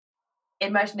basis.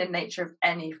 Immersion in nature of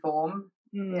any form,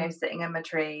 sitting in my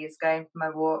trees, going for my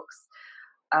walks.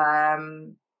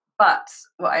 But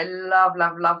what I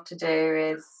love to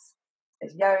do is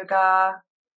yoga,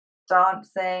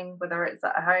 dancing, whether it's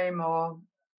at home or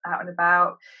out and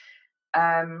about.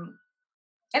 And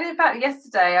in fact,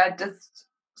 yesterday I just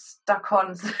stuck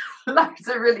on loads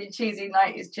of really cheesy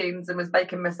 90s tunes and was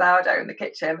baking my sourdough in the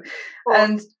kitchen. Oh.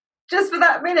 And just for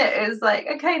that minute, it was like,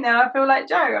 okay, now I feel like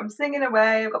Joe. I'm singing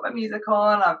away. I've got my music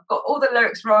on. I've got all the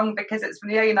lyrics wrong because it's from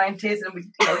the early 90s and we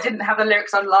didn't have the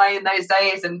lyrics online in those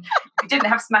days, and we didn't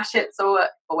have smash hits or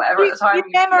whatever at the time. You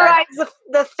memorize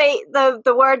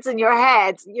the words in your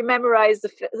head. You memorize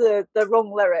the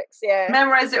wrong lyrics. Yeah,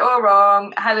 memorized it all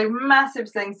wrong. Had a massive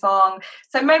sing song.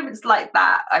 So moments like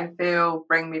that, I feel,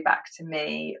 bring me back to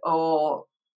me. Or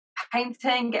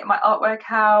painting, get my artwork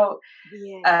out.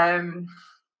 Yeah.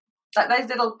 Like those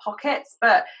little pockets.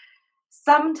 But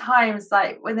sometimes,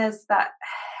 like when there's that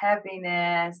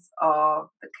heaviness of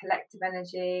the collective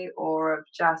energy, or of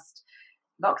just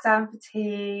lockdown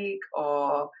fatigue,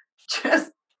 or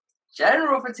just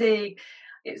general fatigue,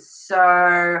 it's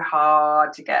so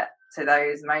hard to get to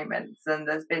those moments. And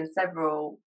there's been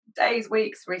several days,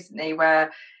 weeks recently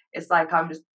where it's like I'm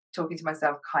just talking to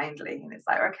myself kindly, and it's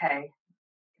like, okay,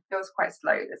 it feels quite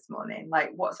slow this morning.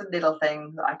 Like, what's a little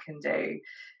thing that I can do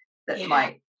that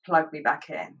might plug me back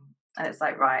in? And it's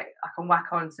like, right, I can whack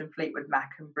on some Fleetwood Mac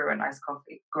and brew a nice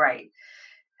coffee. Great.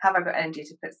 Have I got energy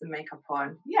to put some makeup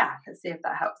on? Yeah, let's see if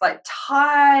that helps. Like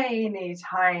tiny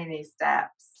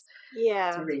steps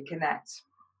to reconnect.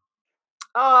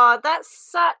 Oh, that's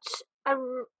such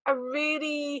a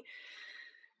really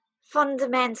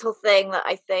fundamental thing that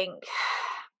I think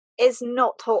is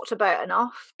not talked about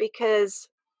enough, because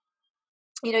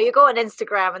you go on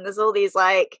Instagram and there's all these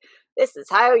like, this is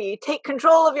how you take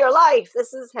control of your life,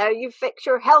 this is how you fix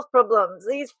your health problems,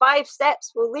 these 5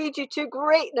 steps will lead you to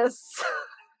greatness.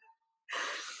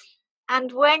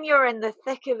 And when you're in the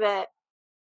thick of it,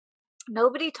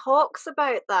 nobody talks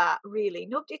about that, really.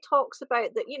 Nobody talks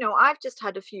about that. I've just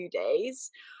had a few days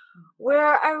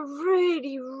where I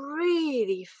really,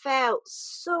 really felt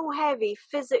so heavy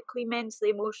physically,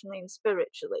 mentally, emotionally, and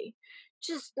spiritually.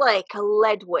 Just like a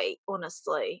lead weight,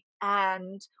 honestly.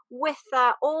 And with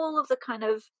that, all of the kind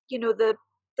of, the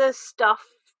stuff,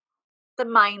 the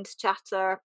mind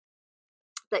chatter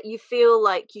that you feel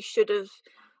like you should have,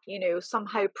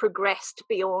 somehow progressed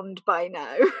beyond by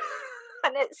now.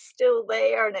 And it's still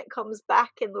there, and it comes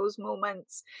back in those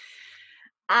moments.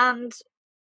 And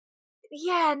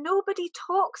nobody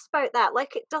talks about that,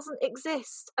 like it doesn't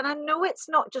exist. And I know it's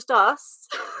not just us.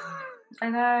 I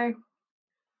know.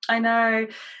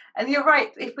 And you're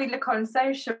right, if we look on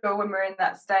social when we're in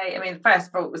that state, I mean, first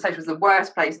of all, social is the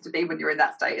worst place to be when you're in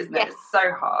that state, isn't it? It's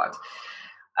so hard.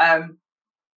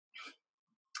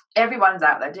 Everyone's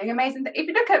out there doing amazing things. If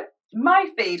you look at my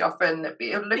feed, often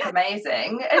it'll look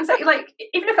amazing. And so, like,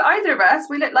 if you look at either of us,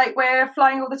 we look like we're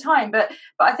flying all the time. But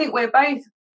I think we're both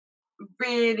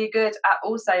really good at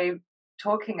also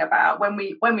talking about when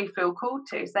we feel called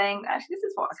to, saying, actually, this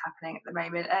is what's happening at the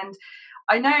moment. And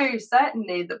I know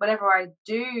certainly that whenever I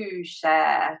do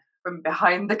share from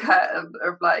behind the curtain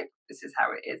of like, this is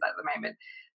how it is at the moment,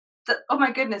 that, oh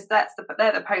my goodness, they're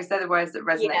the posts, they're the words that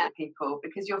resonate with people,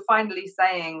 because you're finally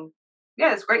saying, yeah,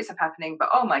 there's great stuff happening, but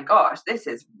oh my gosh, this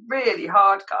is really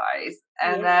hard, guys.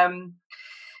 And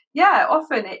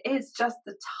often it is just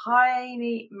the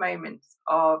tiny moments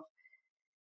of,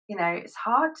 it's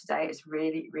hard today, it's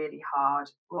really, really hard.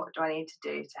 What do I need to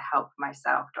do to help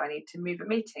myself? Do I need to move a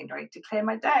meeting? Do I need to clear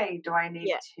my day? Do I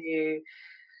need to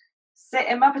sit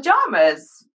in my pajamas?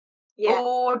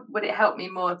 Or would it help me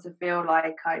more to feel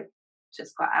like I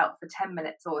just got out for 10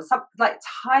 minutes, or something like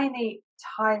tiny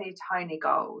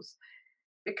goals?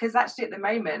 Because actually at the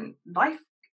moment, life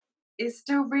is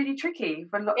still really tricky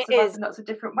for lots of us in lots of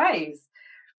different ways.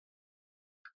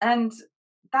 And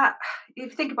that,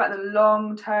 if you think about the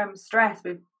long-term stress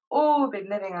we've all been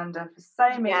living under for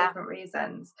so many different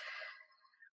reasons,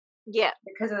 Yeah.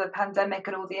 because of the pandemic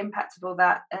and all the impact of all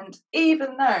that. And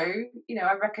even though,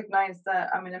 I recognize that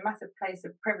I'm in a massive place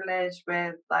of privilege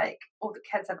with like all the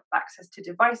kids have access to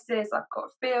devices, I've got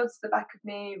fields to the back of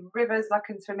me, rivers I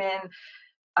can swim in,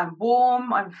 I'm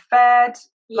warm, I'm fed,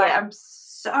 like Yeah. I'm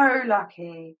so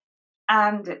lucky.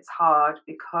 And it's hard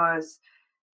because,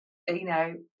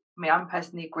 I'm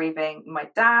personally grieving my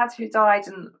dad who died,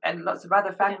 and lots of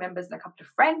other family Yeah. members and a couple of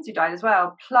friends who died as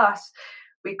well. Plus,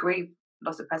 we grieve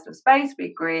loss of personal space,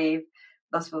 we grieve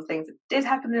loss of all things that did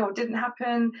happen or didn't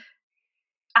happen,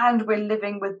 and we're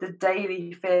living with the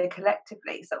daily fear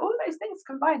collectively. So all those things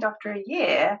combined after a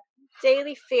year.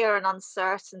 Daily fear and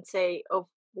uncertainty of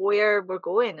where we're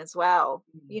going as well.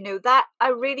 That I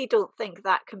really don't think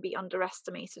that can be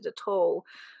underestimated at all.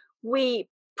 We,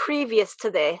 previous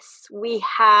to this, we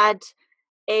had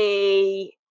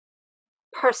a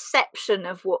perception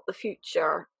of what the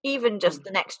future, even just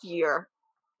the next year,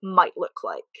 might look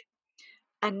like.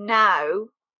 And now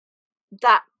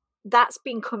that that's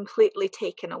been completely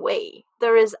taken away.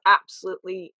 There is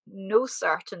absolutely no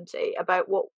certainty about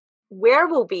where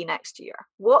we'll be next year,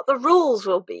 what the rules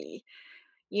will be,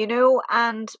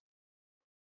 and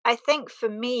I think for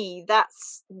me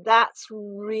that's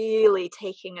really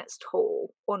taking its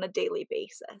toll on a daily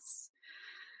basis.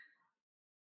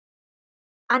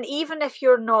 And even if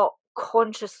you're not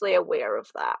consciously aware of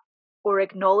that or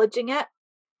acknowledging it,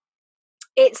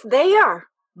 it's there.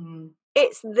 Mm.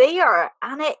 It's there,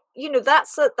 and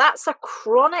that's a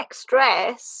chronic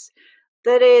stress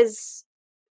that is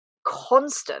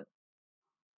constant.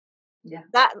 Yeah.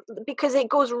 That, because it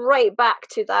goes right back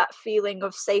to that feeling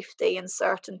of safety and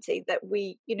certainty that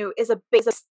we, is a big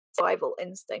survival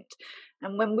instinct.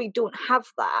 And when we don't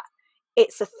have that,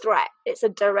 it's a threat. It's a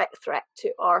direct threat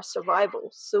to our survival.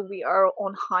 So we are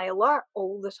on high alert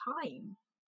all the time.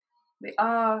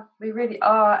 We really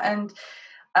are. And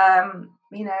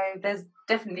there's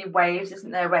definitely waves,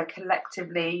 isn't there, where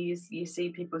collectively you see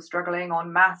people struggling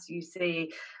en masse. You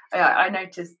see, I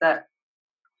noticed that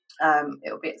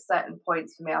it'll be at certain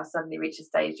points for me, I'll suddenly reach a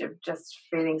stage of just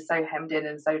feeling so hemmed in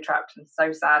and so trapped and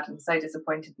so sad and so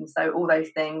disappointed and so all those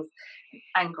things,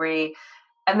 angry,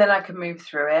 and then I can move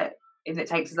through it. And it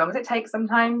takes as long as it takes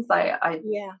sometimes. I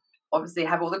obviously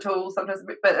have all the tools sometimes,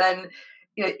 but then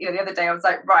the other day I was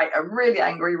like, right, I'm really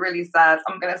angry, really sad.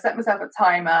 I'm going to set myself a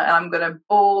timer and I'm going to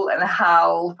bawl and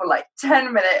howl for like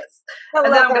 10 minutes.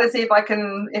 And then I'm going to see if I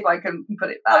can put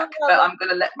it back. But I'm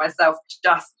going to let myself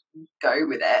just go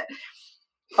with it.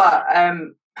 But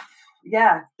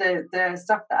the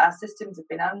stuff that our systems have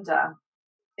been under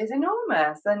is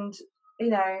enormous. And,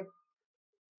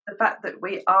 the fact that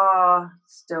we are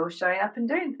still showing up and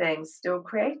doing things, still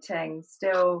creating,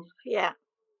 still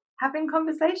having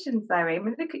conversations, Zoe. I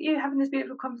mean, look at you having this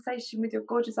beautiful conversation with your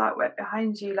gorgeous artwork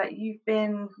behind you. Like, you've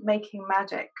been making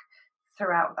magic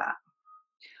throughout that.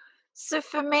 So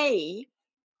for me,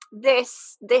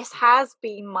 this has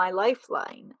been my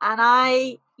lifeline. And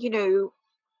I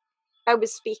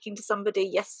was speaking to somebody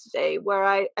yesterday where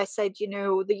I said,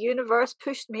 the universe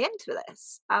pushed me into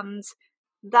this, and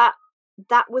that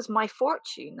was my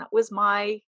fortune. That was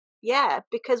my,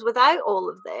 because without all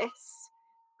of this,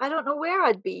 I don't know where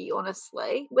I'd be,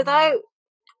 honestly. Without,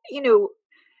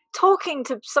 talking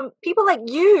to some people like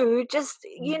you, just,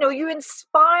 you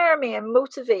inspire me and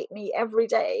motivate me every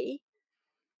day.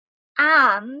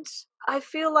 And I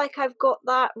feel like I've got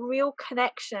that real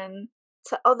connection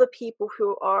to other people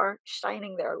who are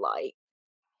shining their light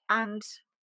and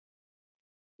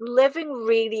living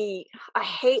really, I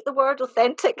hate the word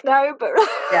authentic now, but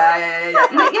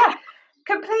yeah,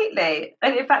 completely.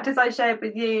 And in fact, as I shared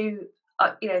with you,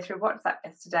 through WhatsApp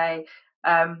yesterday,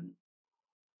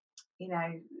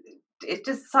 it's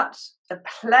just such a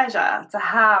pleasure to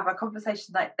have a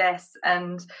conversation like this.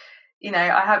 And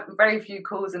I have very few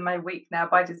calls in my week now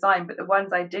by design, but the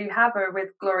ones I do have are with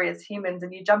glorious humans,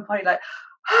 and you jump on, you're like,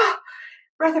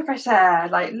 breath of fresh air,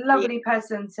 like lovely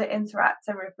person to interact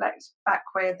and reflect back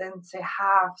with and to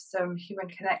have some human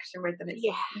connection with. And it's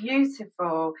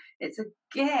beautiful. It's a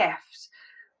gift.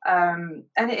 And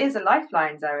it is a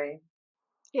lifeline, Zoe.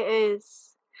 It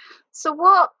is. So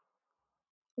what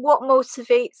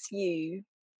motivates you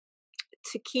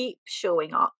to keep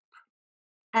showing up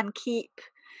and keep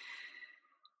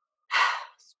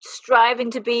striving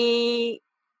to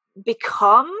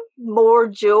become more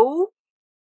Jo?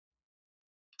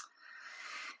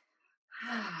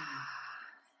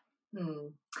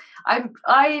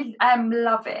 I am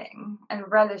loving and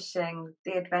relishing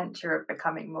the adventure of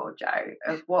becoming more Jo,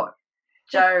 of what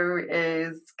Jo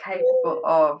is capable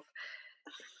of,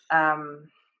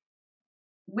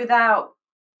 without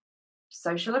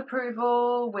social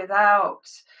approval, without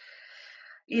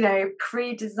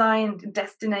pre-designed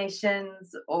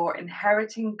destinations or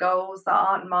inheriting goals that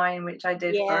aren't mine, which I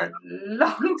did for Yeah. a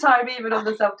long time, even on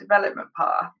the self-development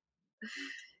path.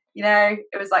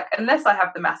 It was like, unless I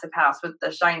have the massive house with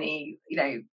the shiny,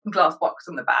 glass box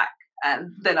on the back,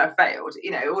 and then I failed,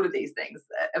 all of these things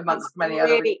amongst many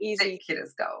other Really easy,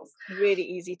 ridiculous goals. really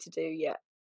easy to do, yeah.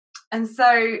 And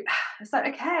so it's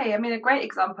like, okay, I mean, a great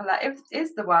example of that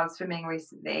is the wild swimming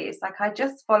recently. It's like I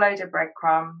just followed a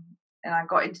breadcrumb and I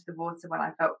got into the water when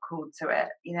I felt called to it.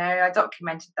 I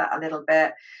documented that a little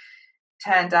bit.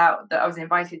 Turned out that I was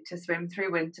invited to swim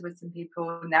through winter with some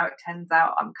people. Now it turns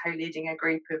out I'm co-leading a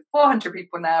group of 400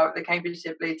 people now at the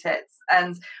Cambridgeshire Blue Tits.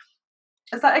 And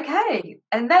it's like, okay.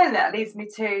 And then that leads me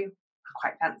to, I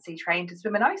quite fancy training to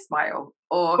swim an ice mile.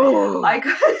 Or I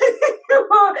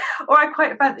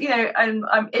quite fancy, and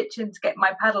I'm itching to get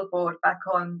my paddleboard back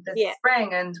on this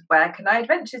spring, and where can I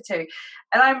adventure to?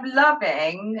 And I'm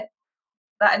loving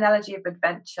that analogy of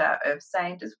adventure, of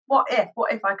saying, just what if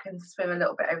I can swim a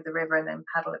little bit over the river and then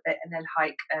paddle a bit and then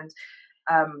hike, and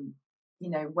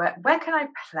where can I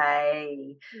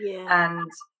play? And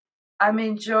I'm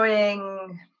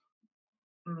enjoying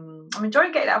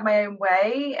getting out of my own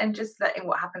way and just letting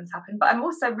what happens happen. But I'm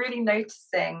also really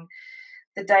noticing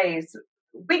the days,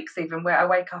 weeks even, where I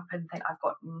wake up and think, I've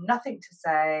got nothing to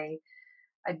say,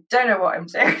 I don't know what I'm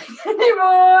doing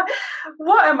anymore,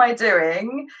 what am I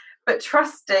doing? But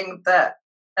trusting that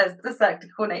as the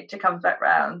cyclical nature comes back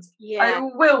round, I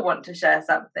will want to share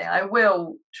something. I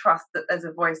will trust that there's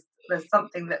a voice, there's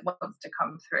something that wants to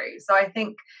come through. So I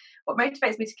think what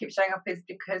motivates me to keep showing up is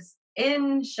because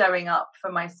in showing up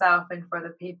for myself and for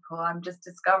other people, I'm just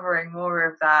discovering more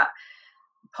of that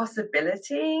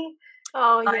possibility.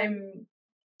 I'm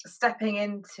stepping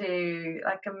into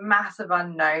like a massive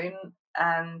unknown,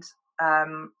 and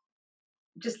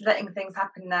just letting things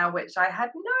happen now which I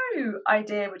had no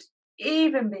idea would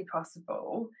even be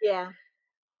possible.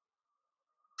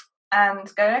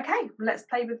 And going, okay, let's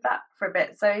play with that for a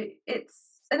bit. So it's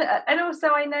and also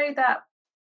I know that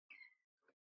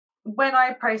when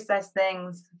I process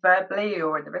things verbally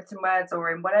or in the written words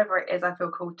or in whatever it is I feel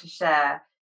called to share,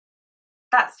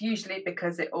 that's usually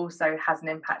because it also has an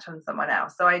impact on someone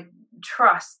else. So I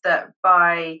trust that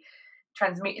by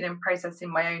transmuting and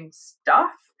processing my own stuff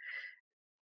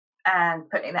and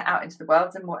putting that out into the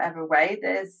world in whatever way,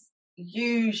 there's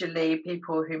usually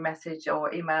people who message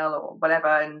or email or whatever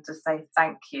and just say,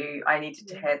 thank you, I needed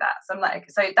to hear that. So I'm like,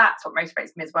 so that's what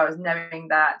motivates me as well, is knowing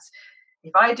that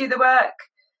if I do the work,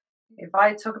 if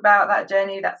I talk about that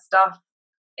journey, that stuff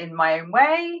in my own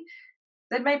way,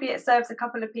 then maybe it serves a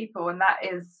couple of people, and that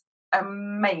is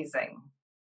amazing.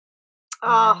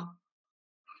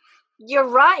 You're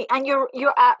right, and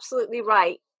you're absolutely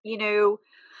right.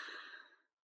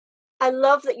 I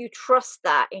love that you trust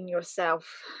that in yourself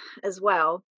as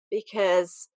well,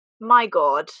 because my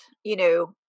God,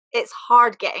 it's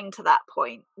hard getting to that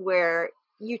point where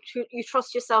you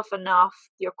trust yourself enough,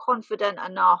 you're confident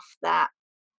enough that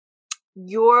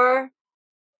your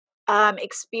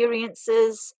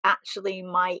experiences actually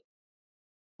might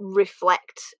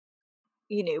reflect,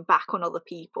 back on other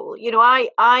people.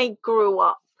 I grew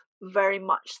up very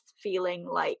much feeling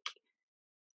like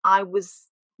I was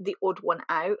the odd one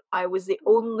out. I was the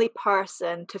only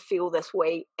person to feel this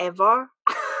way ever,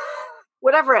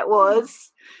 whatever it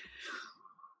was.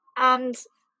 And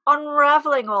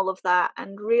unraveling all of that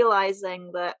and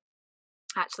realizing that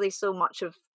actually so much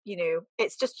of,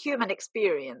 it's just human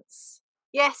experience.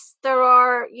 Yes, there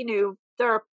are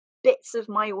bits of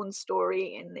my own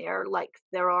story in there, like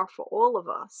there are for all of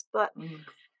us. But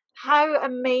how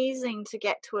amazing to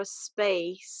get to a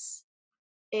space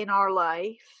in our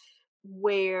life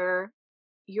where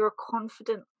you're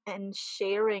confident in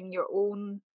sharing your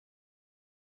own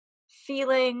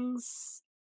feelings,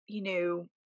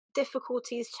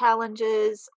 difficulties,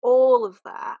 challenges, all of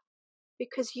that,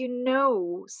 because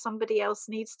somebody else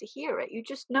needs to hear it. You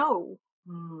just know.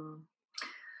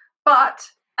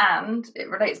 And it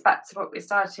relates back to what we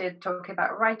started talking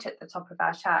about right at the top of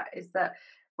our chat, is that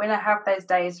when I have those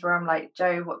days where I'm like,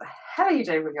 Joe, what the hell are you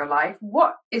doing with your life?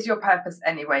 What is your purpose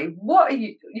anyway?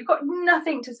 You've got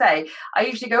nothing to say. I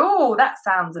usually go, oh, that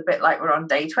sounds a bit like we're on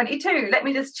day 22. Let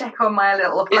me just check on my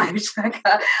little flow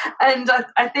tracker. And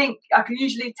I think I can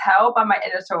usually tell by my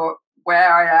inner talk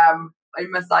where I am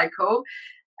in my cycle,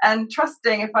 and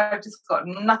trusting if I've just got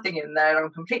nothing in there and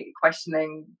I'm completely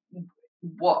questioning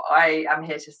what I am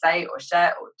here to say or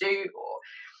share or do or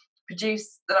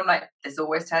produce, that I'm like, this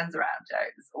always turns around, Joe.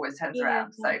 This always turns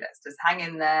around. So let's just hang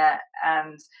in there.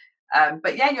 And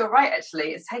but yeah, you're right.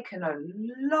 Actually, it's taken a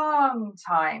long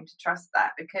time to trust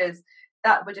that, because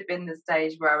that would have been the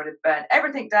stage where I would have burnt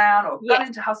everything down, or gone Yes.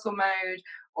 into hustle mode,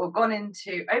 or gone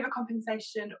into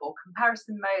overcompensation or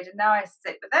comparison mode. And now I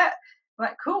sit with it. I'm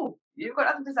like, cool, you've got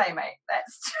nothing to say, mate.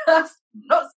 Let's just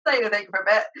not say anything for a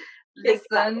bit. Listen,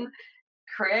 Exactly.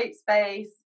 create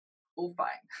space, all fine.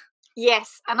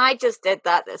 Yes, and I just did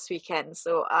that this weekend.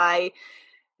 So I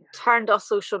turned off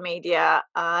social media.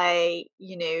 I,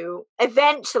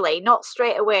 eventually, not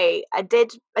straight away, I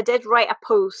did write a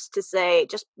post to say,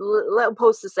 just little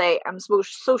post to say, I'm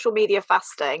social media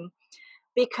fasting,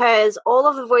 because all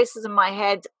of the voices in my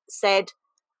head said,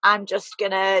 I'm just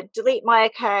gonna delete my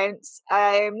accounts.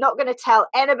 I'm not gonna tell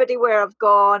anybody where I've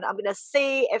gone. I'm gonna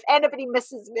see if anybody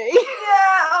misses me.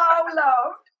 Yeah, oh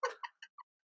love.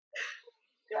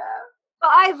 Yeah. But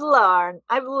I've learned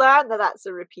that that's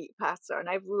a repeat pattern.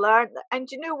 I've learned that,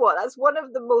 and you know what? That's one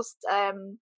of the most.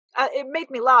 It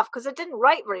made me laugh because I didn't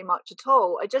write very much at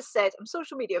all. I just said I'm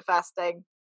social media fasting.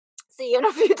 See you in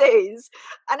a few days,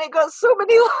 and it got so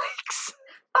many likes.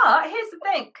 But here's the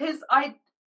thing, because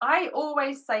I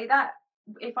always say that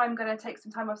if I'm going to take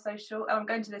some time off social, and I'm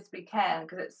going to this weekend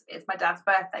because it's my dad's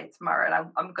birthday tomorrow,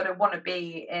 and I'm going to want to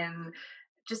be in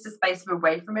just a space of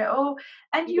away from it all.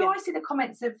 And you Yeah. always see the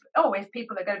comments of, oh, if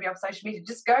people are going to be off social media,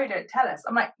 just go, don't tell us.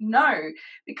 I'm like, no,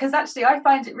 because actually I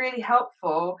find it really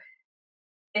helpful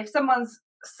if someone's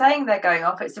saying they're going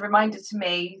off, it's a reminder to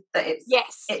me that it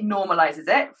normalizes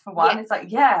it, for one. It's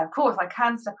like, yeah, of course I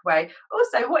can step away.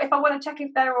 Also, what if I want to check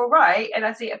if they're all right and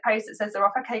I see a post that says they're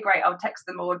off? Okay, great, I'll text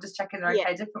them or just check in they're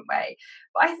okay a different way.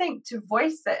 But I think to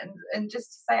voice it and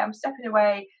just to say I'm stepping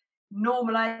away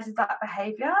normalizes that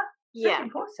behavior. It's really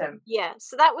important. Yeah,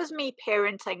 so that was me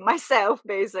parenting myself,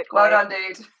 basically. Well done,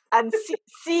 dude. And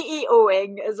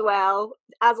CEOing as well,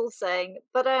 as I'll saying.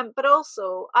 But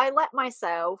also I let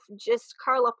myself just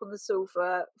curl up on the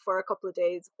sofa for a couple of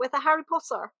days with a Harry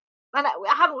Potter. And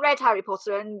I haven't read Harry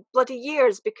Potter in bloody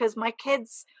years because my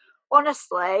kids,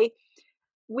 honestly,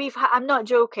 I'm not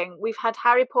joking, we've had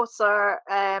Harry Potter,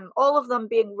 all of them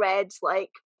being read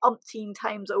like umpteen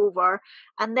times over,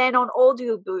 and then on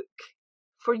audiobook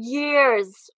for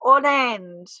years on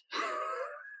end.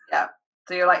 Yeah,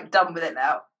 so you're like done with it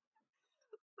now.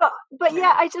 But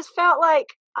yeah, I just felt like,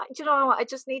 do you know what, I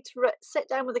just need to sit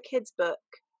down with a kid's book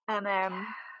and do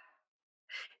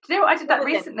you know what, I did that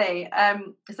recently.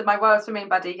 So my world swimming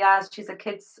buddy Yaz, she's a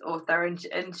kids author,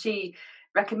 and she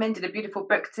recommended a beautiful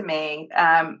book to me,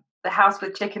 The House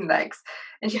with Chicken Legs.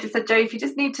 And she just said, Jo, if you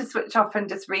just need to switch off and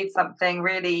just read something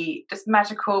really just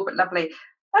magical but lovely.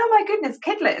 Oh my goodness,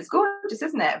 Kidlit is gorgeous,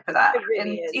 isn't it, for that? It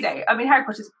really is. You know, I mean, Harry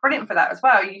Potter's brilliant for that as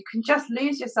well. You can just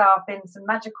lose yourself in some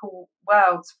magical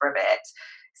worlds for a bit.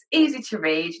 It's easy to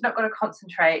read. You're not going to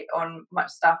concentrate on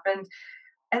much stuff, and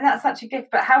that's such a gift.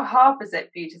 But how hard was it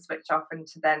for you to switch off and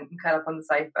to then curl up on the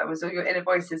sofa? Was all your inner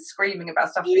voices screaming about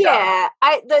stuff to be done?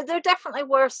 There definitely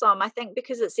were some. I think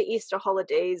because it's the Easter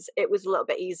holidays, it was a little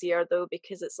bit easier though,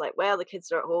 because it's like, well, the kids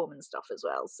are at home and stuff as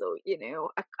well, so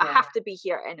I have to be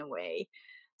here anyway.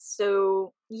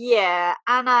 So yeah,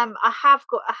 and I have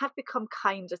become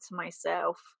kinder to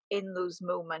myself in those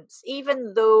moments,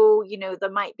 even though there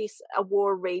might be a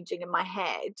war raging in my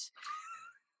head.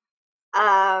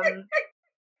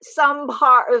 Some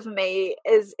part of me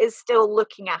is still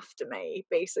looking after me,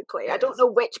 basically. Yes. I don't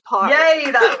know which part.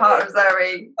 Yay, that part of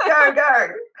Zoe. Go.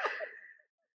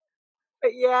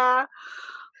 But yeah.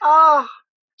 Oh,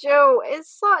 Jo,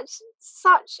 it's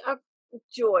such a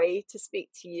joy to speak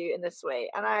to you in this way.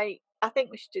 And I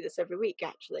think we should do this every week,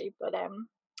 actually. But I'm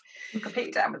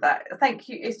completely down with that. Thank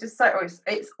you. It's just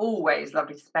it's always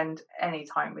lovely to spend any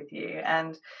time with you.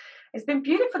 And it's been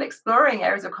beautiful exploring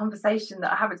areas of conversation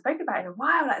that I haven't spoken about in a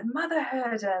while, like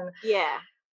motherhood and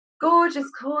gorgeous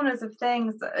corners of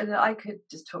things that I could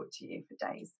just talk to you for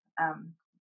days.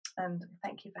 And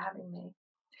thank you for having me.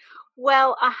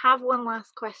 Well, I have one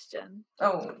last question.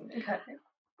 Oh, okay.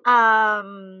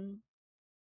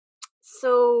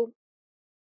 So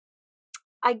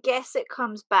I guess it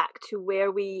comes back to where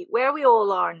we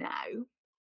all are now,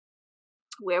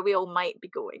 where we all might be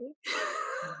going.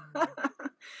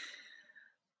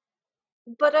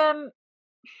 But and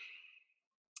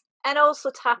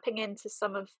also tapping into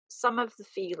some of the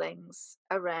feelings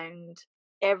around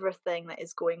everything that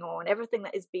is going on, everything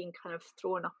that is being kind of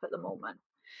thrown up at the moment.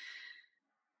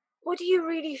 What do you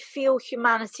really feel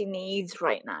humanity needs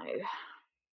right now?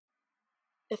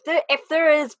 If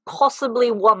there is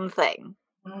possibly one thing.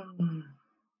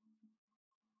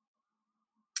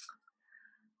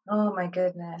 Oh my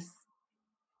goodness.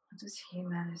 What does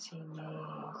humanity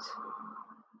need?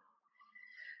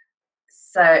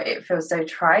 So it feels so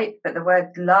trite, but the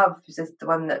word love is just the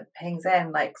one that pings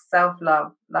in, like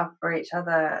self-love, love for each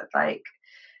other, like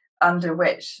under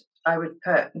which I would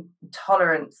put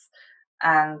tolerance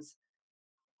and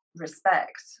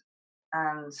respect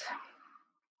and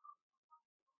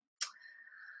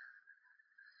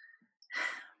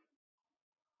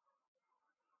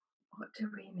what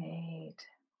do we need?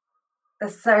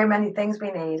 There's so many things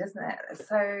we need, isn't it? There's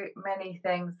so many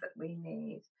things that we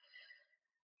need.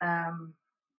 Um,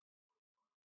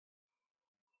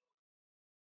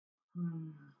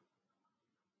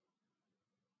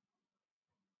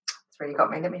 It's really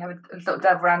got me. Let me have a little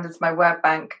delve around into my word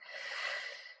bank.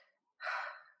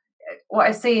 What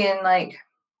I see in like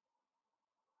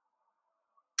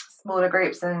smaller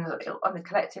groups and on the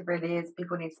collective really is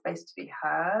people need space to be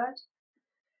heard,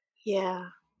 Yeah.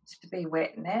 to be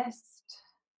witnessed.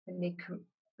 They need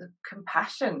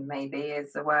compassion, maybe,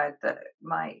 is a word that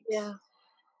might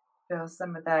fill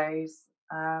some of those.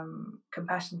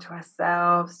 Compassion to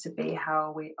ourselves, to be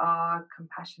how we are,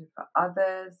 compassion for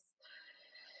others.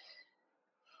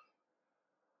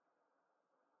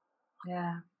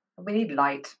 Yeah. We need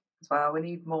light as well. We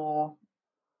need more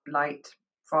light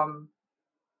from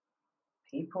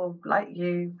people like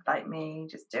you, like me,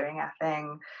 just doing our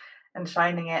thing and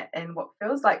shining it in what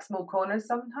feels like small corners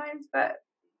sometimes, but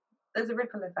there's a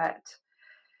ripple effect.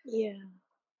 Yeah.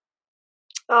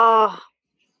 Oh,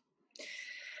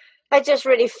 I just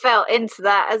really felt into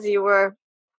that as you were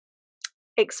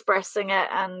expressing it,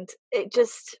 and it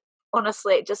just,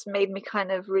 honestly, it just made me kind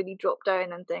of really drop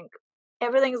down and think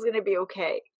everything's going to be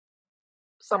okay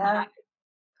somehow.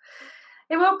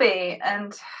 It will be.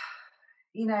 And,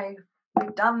 you know,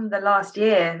 we've done the last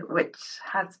year, which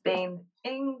has been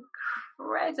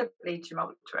incredibly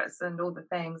tumultuous and all the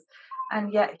things,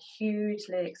 and yet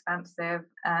hugely expansive.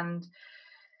 And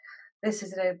this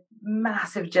is a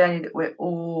massive journey that we're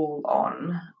all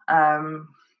on.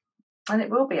 And it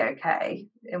will be okay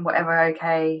in whatever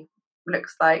okay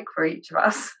looks like for each of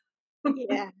us.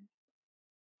 Yeah.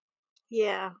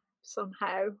 Yeah.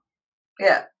 Somehow.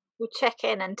 Yeah. We'll check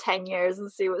in 10 years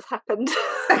and see what's happened.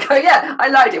 Okay, yeah, I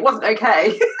lied. It wasn't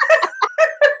okay.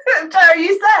 Joe,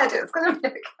 you said it's going to be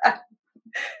okay. I'll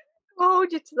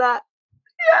hold you to that.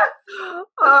 Yeah.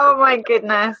 Oh my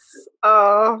goodness.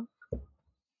 Oh.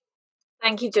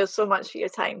 Thank you, Joe, so much for your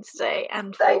time today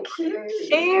and Thank for you.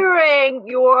 sharing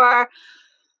your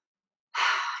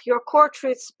core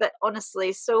truths, but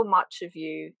honestly, so much of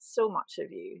you,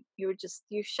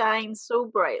 you shine so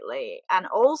brightly. And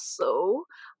also,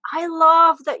 I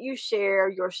love that you share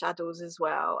your shadows as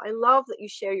well. I love that you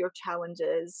share your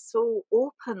challenges so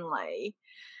openly.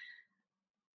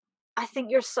 I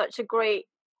think you're such a great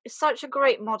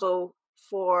model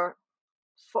for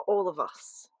all of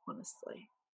us, honestly.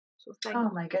 So thank Oh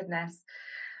my goodness.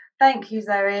 Thank you,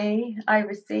 Zoe. I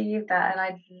received that and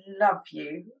I love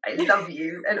you. I love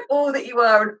you and all that you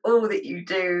are and all that you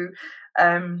do.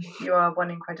 You are one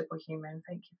incredible human.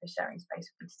 Thank you for sharing space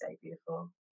with me today,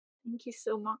 beautiful. Thank you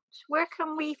so much. Where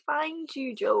can we find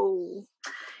you, Joe?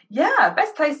 Yeah,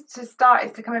 best place to start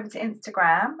is to come over to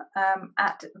Instagram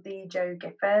at the Joe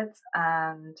Gifford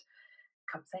and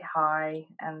come say hi.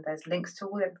 And there's links to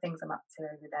all the things I'm up to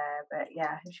over there. But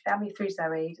yeah, if you found me through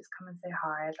Zoe, just come and say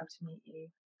hi. I'd love to meet you.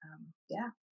 Yeah.